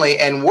importantly,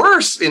 and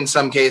worse in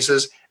some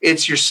cases,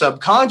 it's your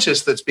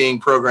subconscious that's being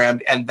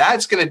programmed, and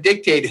that's going to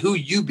dictate who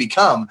you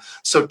become.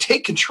 So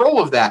take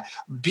control of that.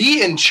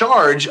 Be in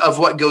charge of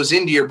what goes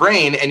into your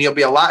brain, and you'll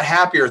be a lot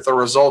happier with the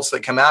results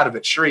that come out of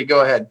it. Sheree,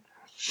 go ahead.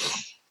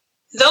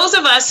 Those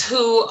of us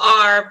who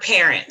are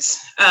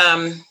parents,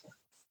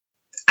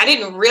 I I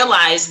didn't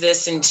realize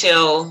this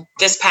until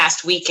this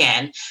past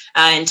weekend,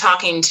 in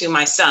talking to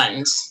my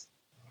sons,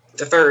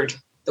 the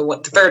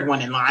third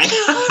one in line.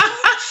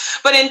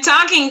 But in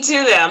talking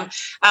to them,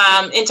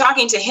 in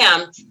talking to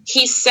him,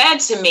 he said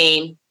to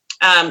me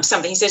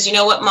something. He says, you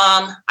know what,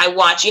 Mom, I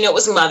watch, it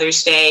was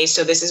Mother's Day.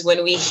 So this is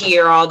when we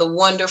hear all the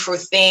wonderful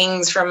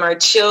things from our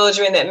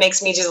children that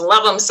makes me just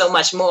love them so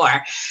much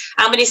more.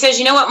 But he says,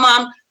 you know what,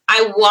 Mom,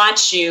 I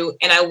watch you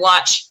and I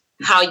watch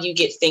how you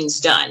get things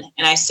done.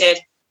 And I said,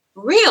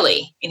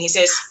 really? And he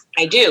says,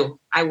 I do.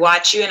 I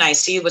watch you and I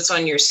see what's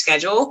on your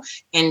schedule.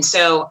 And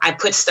so I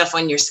put stuff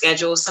on your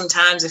schedule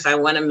sometimes if I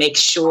want to make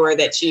sure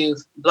that you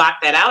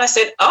block that out. I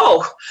said,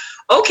 oh,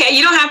 okay.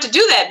 You don't have to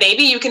do that,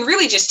 baby. You can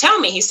really just tell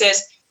me. He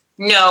says,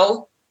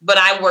 no, but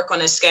I work on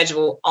a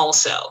schedule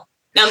also.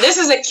 Now, this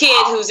is a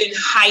kid who's in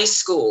high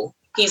school.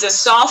 He's a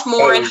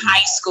sophomore in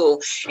high school.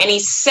 And he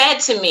said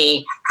to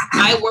me,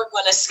 I work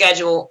on a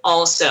schedule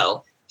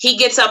also. He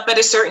gets up at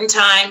a certain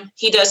time.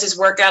 He does his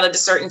workout at a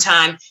certain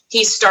time. He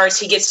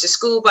gets to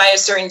school by a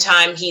certain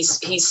time.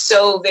 He's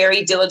so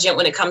very diligent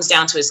when it comes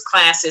down to his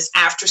classes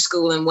after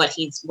school and what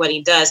he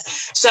does.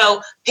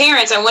 So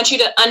parents, I want you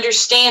to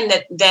understand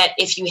that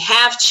if you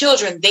have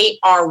children, they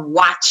are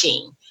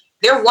watching.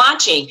 They're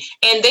watching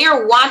and they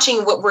are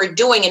watching what we're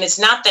doing. And it's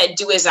not that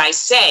do as I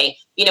say,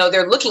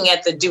 they're looking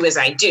at the do as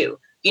I do,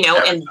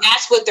 and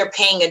that's what they're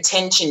paying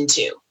attention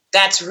to.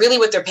 That's really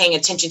what they're paying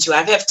attention to.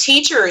 I have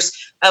teachers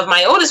of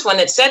my oldest one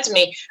that said to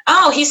me,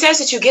 oh, he says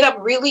that you get up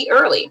really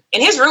early.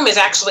 And his room is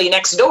actually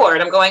next door.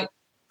 And I'm going,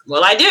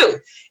 well, I do.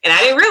 And I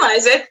didn't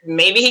realize it.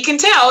 Maybe he can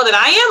tell that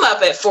I am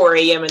up at 4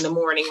 a.m. in the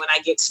morning when I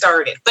get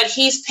started. But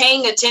he's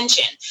paying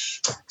attention.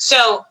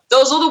 So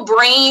those little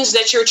brains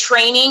that you're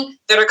training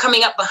that are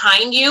coming up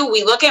behind you,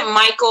 we look at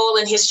Michael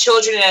and his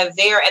children that are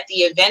there at the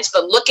events,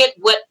 but look at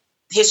what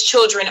his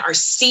children are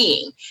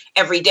seeing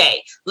every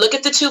day. Look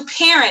at the two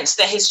parents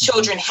that his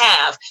children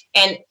have,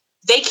 and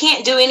they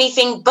can't do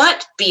anything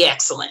but be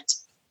excellent.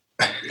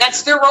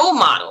 That's their role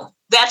model.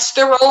 That's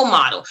the role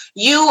model.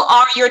 You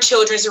are your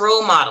children's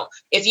role model.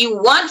 If you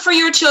want for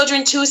your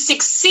children to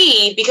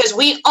succeed, because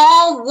we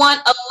all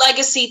want a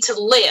legacy to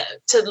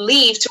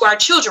leave to our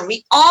children.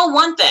 We all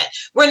want that.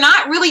 We're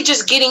not really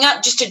just getting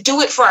up just to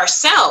do it for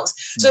ourselves.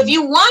 So if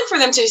you want for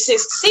them to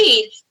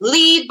succeed,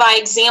 lead by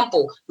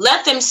example.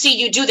 Let them see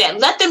you do that.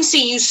 Let them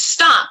see you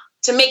stop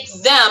to make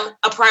them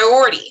a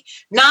priority.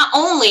 Not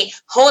only,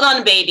 hold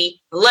on,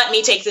 baby, let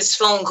me take this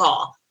phone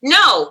call.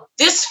 No,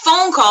 this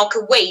phone call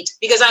could wait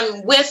because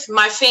I'm with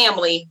my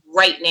family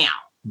right now.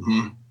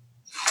 Mm-hmm.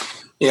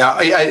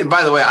 Yeah.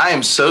 By the way, I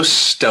am so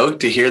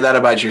stoked to hear that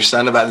about your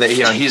son, about that.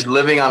 He's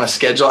living on a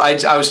schedule.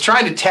 I was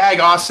trying to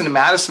tag Austin and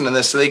Madison in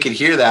this so they could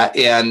hear that,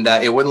 and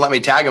it wouldn't let me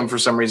tag them for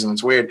some reason.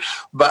 It's weird,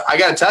 but I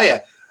got to tell you,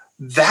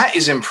 that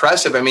is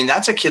impressive. I mean,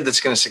 that's a kid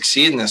that's going to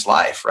succeed in this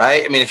life,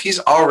 right? I mean, if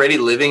he's already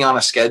living on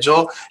a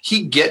schedule,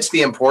 he gets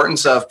the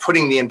importance of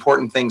putting the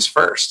important things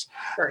first.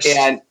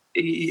 And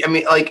I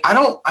mean, I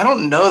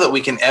don't know that we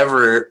can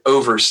ever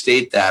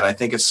overstate that. I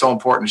think it's so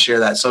important to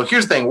share that. So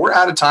here's the thing. We're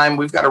out of time.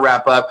 We've got to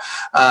wrap up.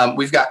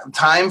 We've got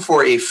time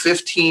for a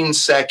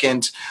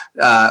 15-second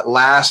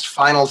last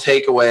final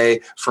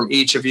takeaway from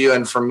each of you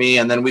and from me.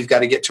 And then we've got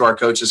to get to our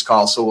coaches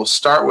call. So we'll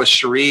start with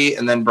Cherie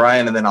and then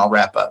Brian, and then I'll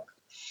wrap up.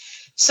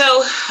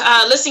 So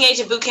Listing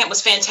Agent Bootcamp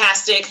was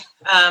fantastic.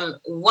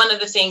 One of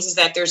the things is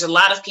that there's a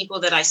lot of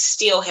people that I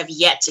still have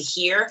yet to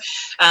hear.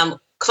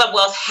 Club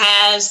Wealth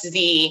has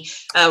the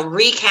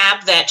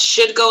recap that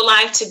should go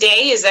live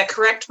today. Is that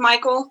correct,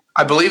 Michael?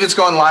 I believe it's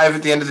going live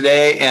at the end of the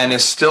day and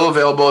is still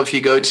available if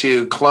you go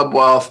to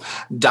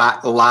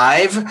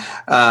clubwealth.live.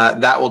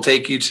 That will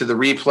take you to the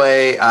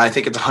replay. I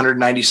think it's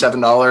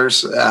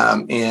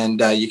 $197,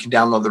 and you can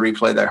download the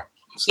replay there.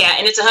 So. Yeah,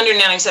 and it's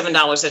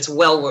 $197 that's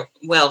well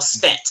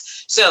spent.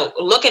 So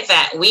look at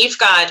that. We've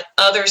got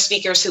other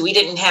speakers who we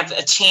didn't have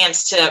a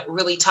chance to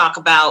really talk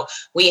about.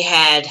 We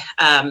had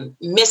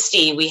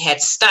Misty, we had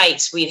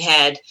Stites, we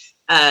had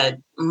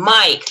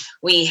Mike,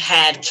 we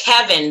had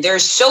Kevin.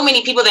 There's so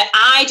many people that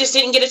I just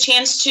didn't get a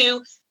chance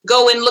to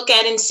go and look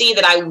at and see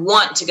that I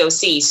want to go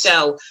see.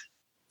 So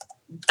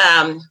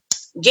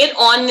get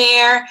on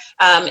there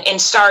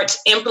and start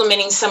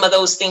implementing some of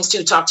those things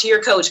too. Talk to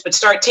your coach, but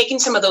start taking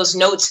some of those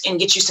notes and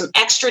get you some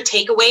extra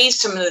takeaways,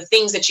 some of the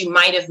things that you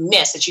might have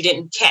missed that you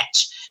didn't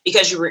catch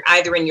because you were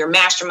either in your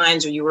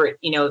masterminds or you were,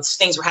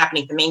 things were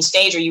happening at the main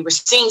stage or you were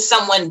seeing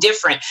someone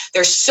different.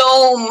 There's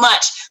so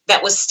much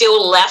that was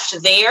still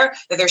left there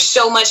that there's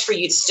so much for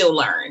you to still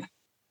learn.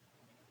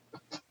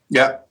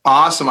 Yeah.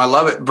 Awesome. I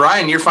love it.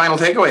 Brian, your final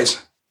takeaways.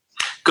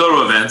 Go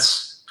to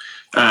events.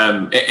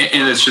 And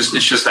it's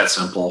just that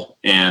simple.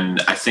 And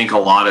I think a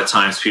lot of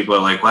times people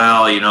are like,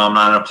 well, I'm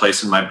not in a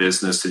place in my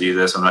business to do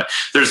this.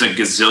 There's a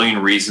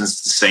gazillion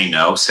reasons to say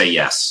no, say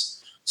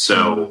yes.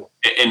 So,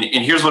 and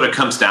here's what it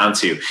comes down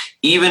to.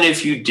 Even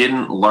if you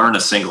didn't learn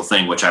a single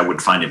thing, which I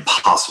would find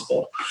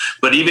impossible,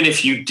 but even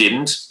if you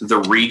didn't, the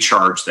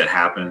recharge that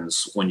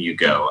happens when you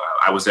go,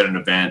 I was at an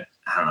event,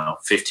 I don't know,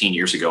 15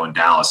 years ago in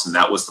Dallas. And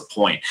that was the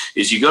point,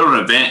 is you go to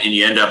an event and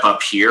you end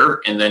up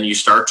here and then you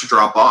start to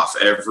drop off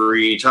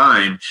every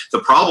time. The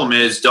problem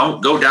is,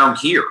 don't go down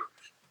here.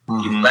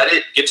 Mm-hmm. You let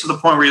it get to the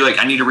point where you're like,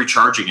 I need to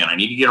recharge again. I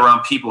need to get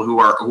around people who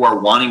are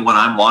wanting what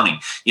I'm wanting,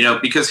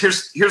 because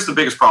here's the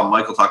biggest problem.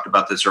 Michael talked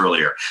about this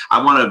earlier.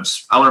 I want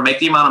to make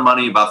the amount of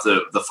money about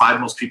the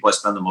 5 most people I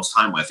spend the most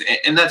time with.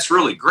 And that's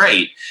really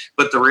great.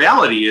 But the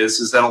reality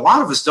is that a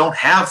lot of us don't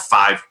have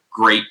 5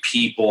 great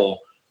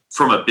people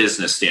from a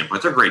business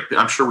standpoint. They're great.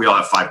 I'm sure we all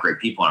have 5 great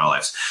people in our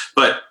lives,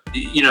 but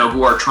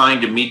who are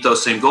trying to meet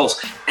those same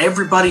goals.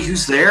 Everybody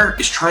who's there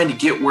is trying to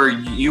get where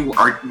you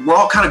are. We're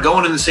all kind of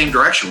going in the same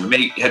direction. We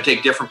may have to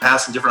take different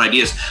paths and different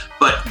ideas,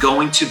 but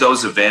going to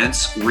those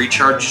events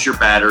recharges your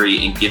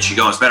battery and gets you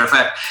going. As a matter of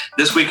fact,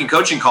 this week in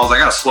coaching calls, I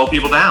got to slow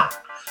people down.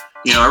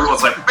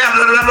 Everyone's like,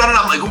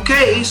 I'm like,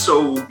 okay,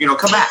 so,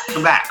 come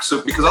back.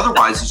 So, because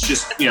otherwise it's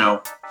just,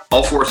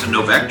 all force and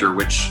no vector,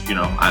 which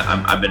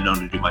I've been known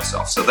to do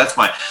myself. So that's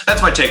my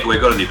takeaway.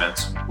 Go to the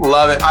events.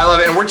 Love it. I love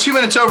it. And we're 2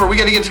 minutes over. We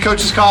got to get to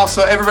Coach's Call.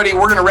 So everybody,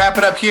 we're going to wrap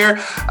it up here.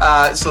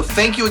 So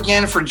thank you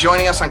again for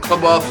joining us on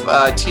Club Wealth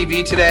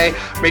TV today.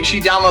 Make sure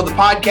you download the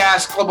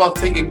podcast,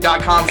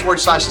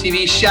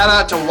 clubwealth.com/TV. Shout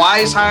out to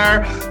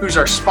WiseHire, who's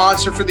our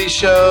sponsor for these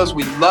shows.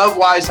 We love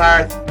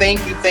WiseHire.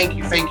 Thank you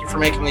for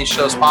making these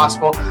shows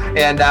possible.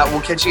 And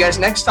we'll catch you guys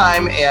next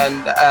time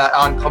and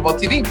on Club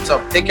Wealth TV.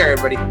 So take care,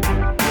 everybody.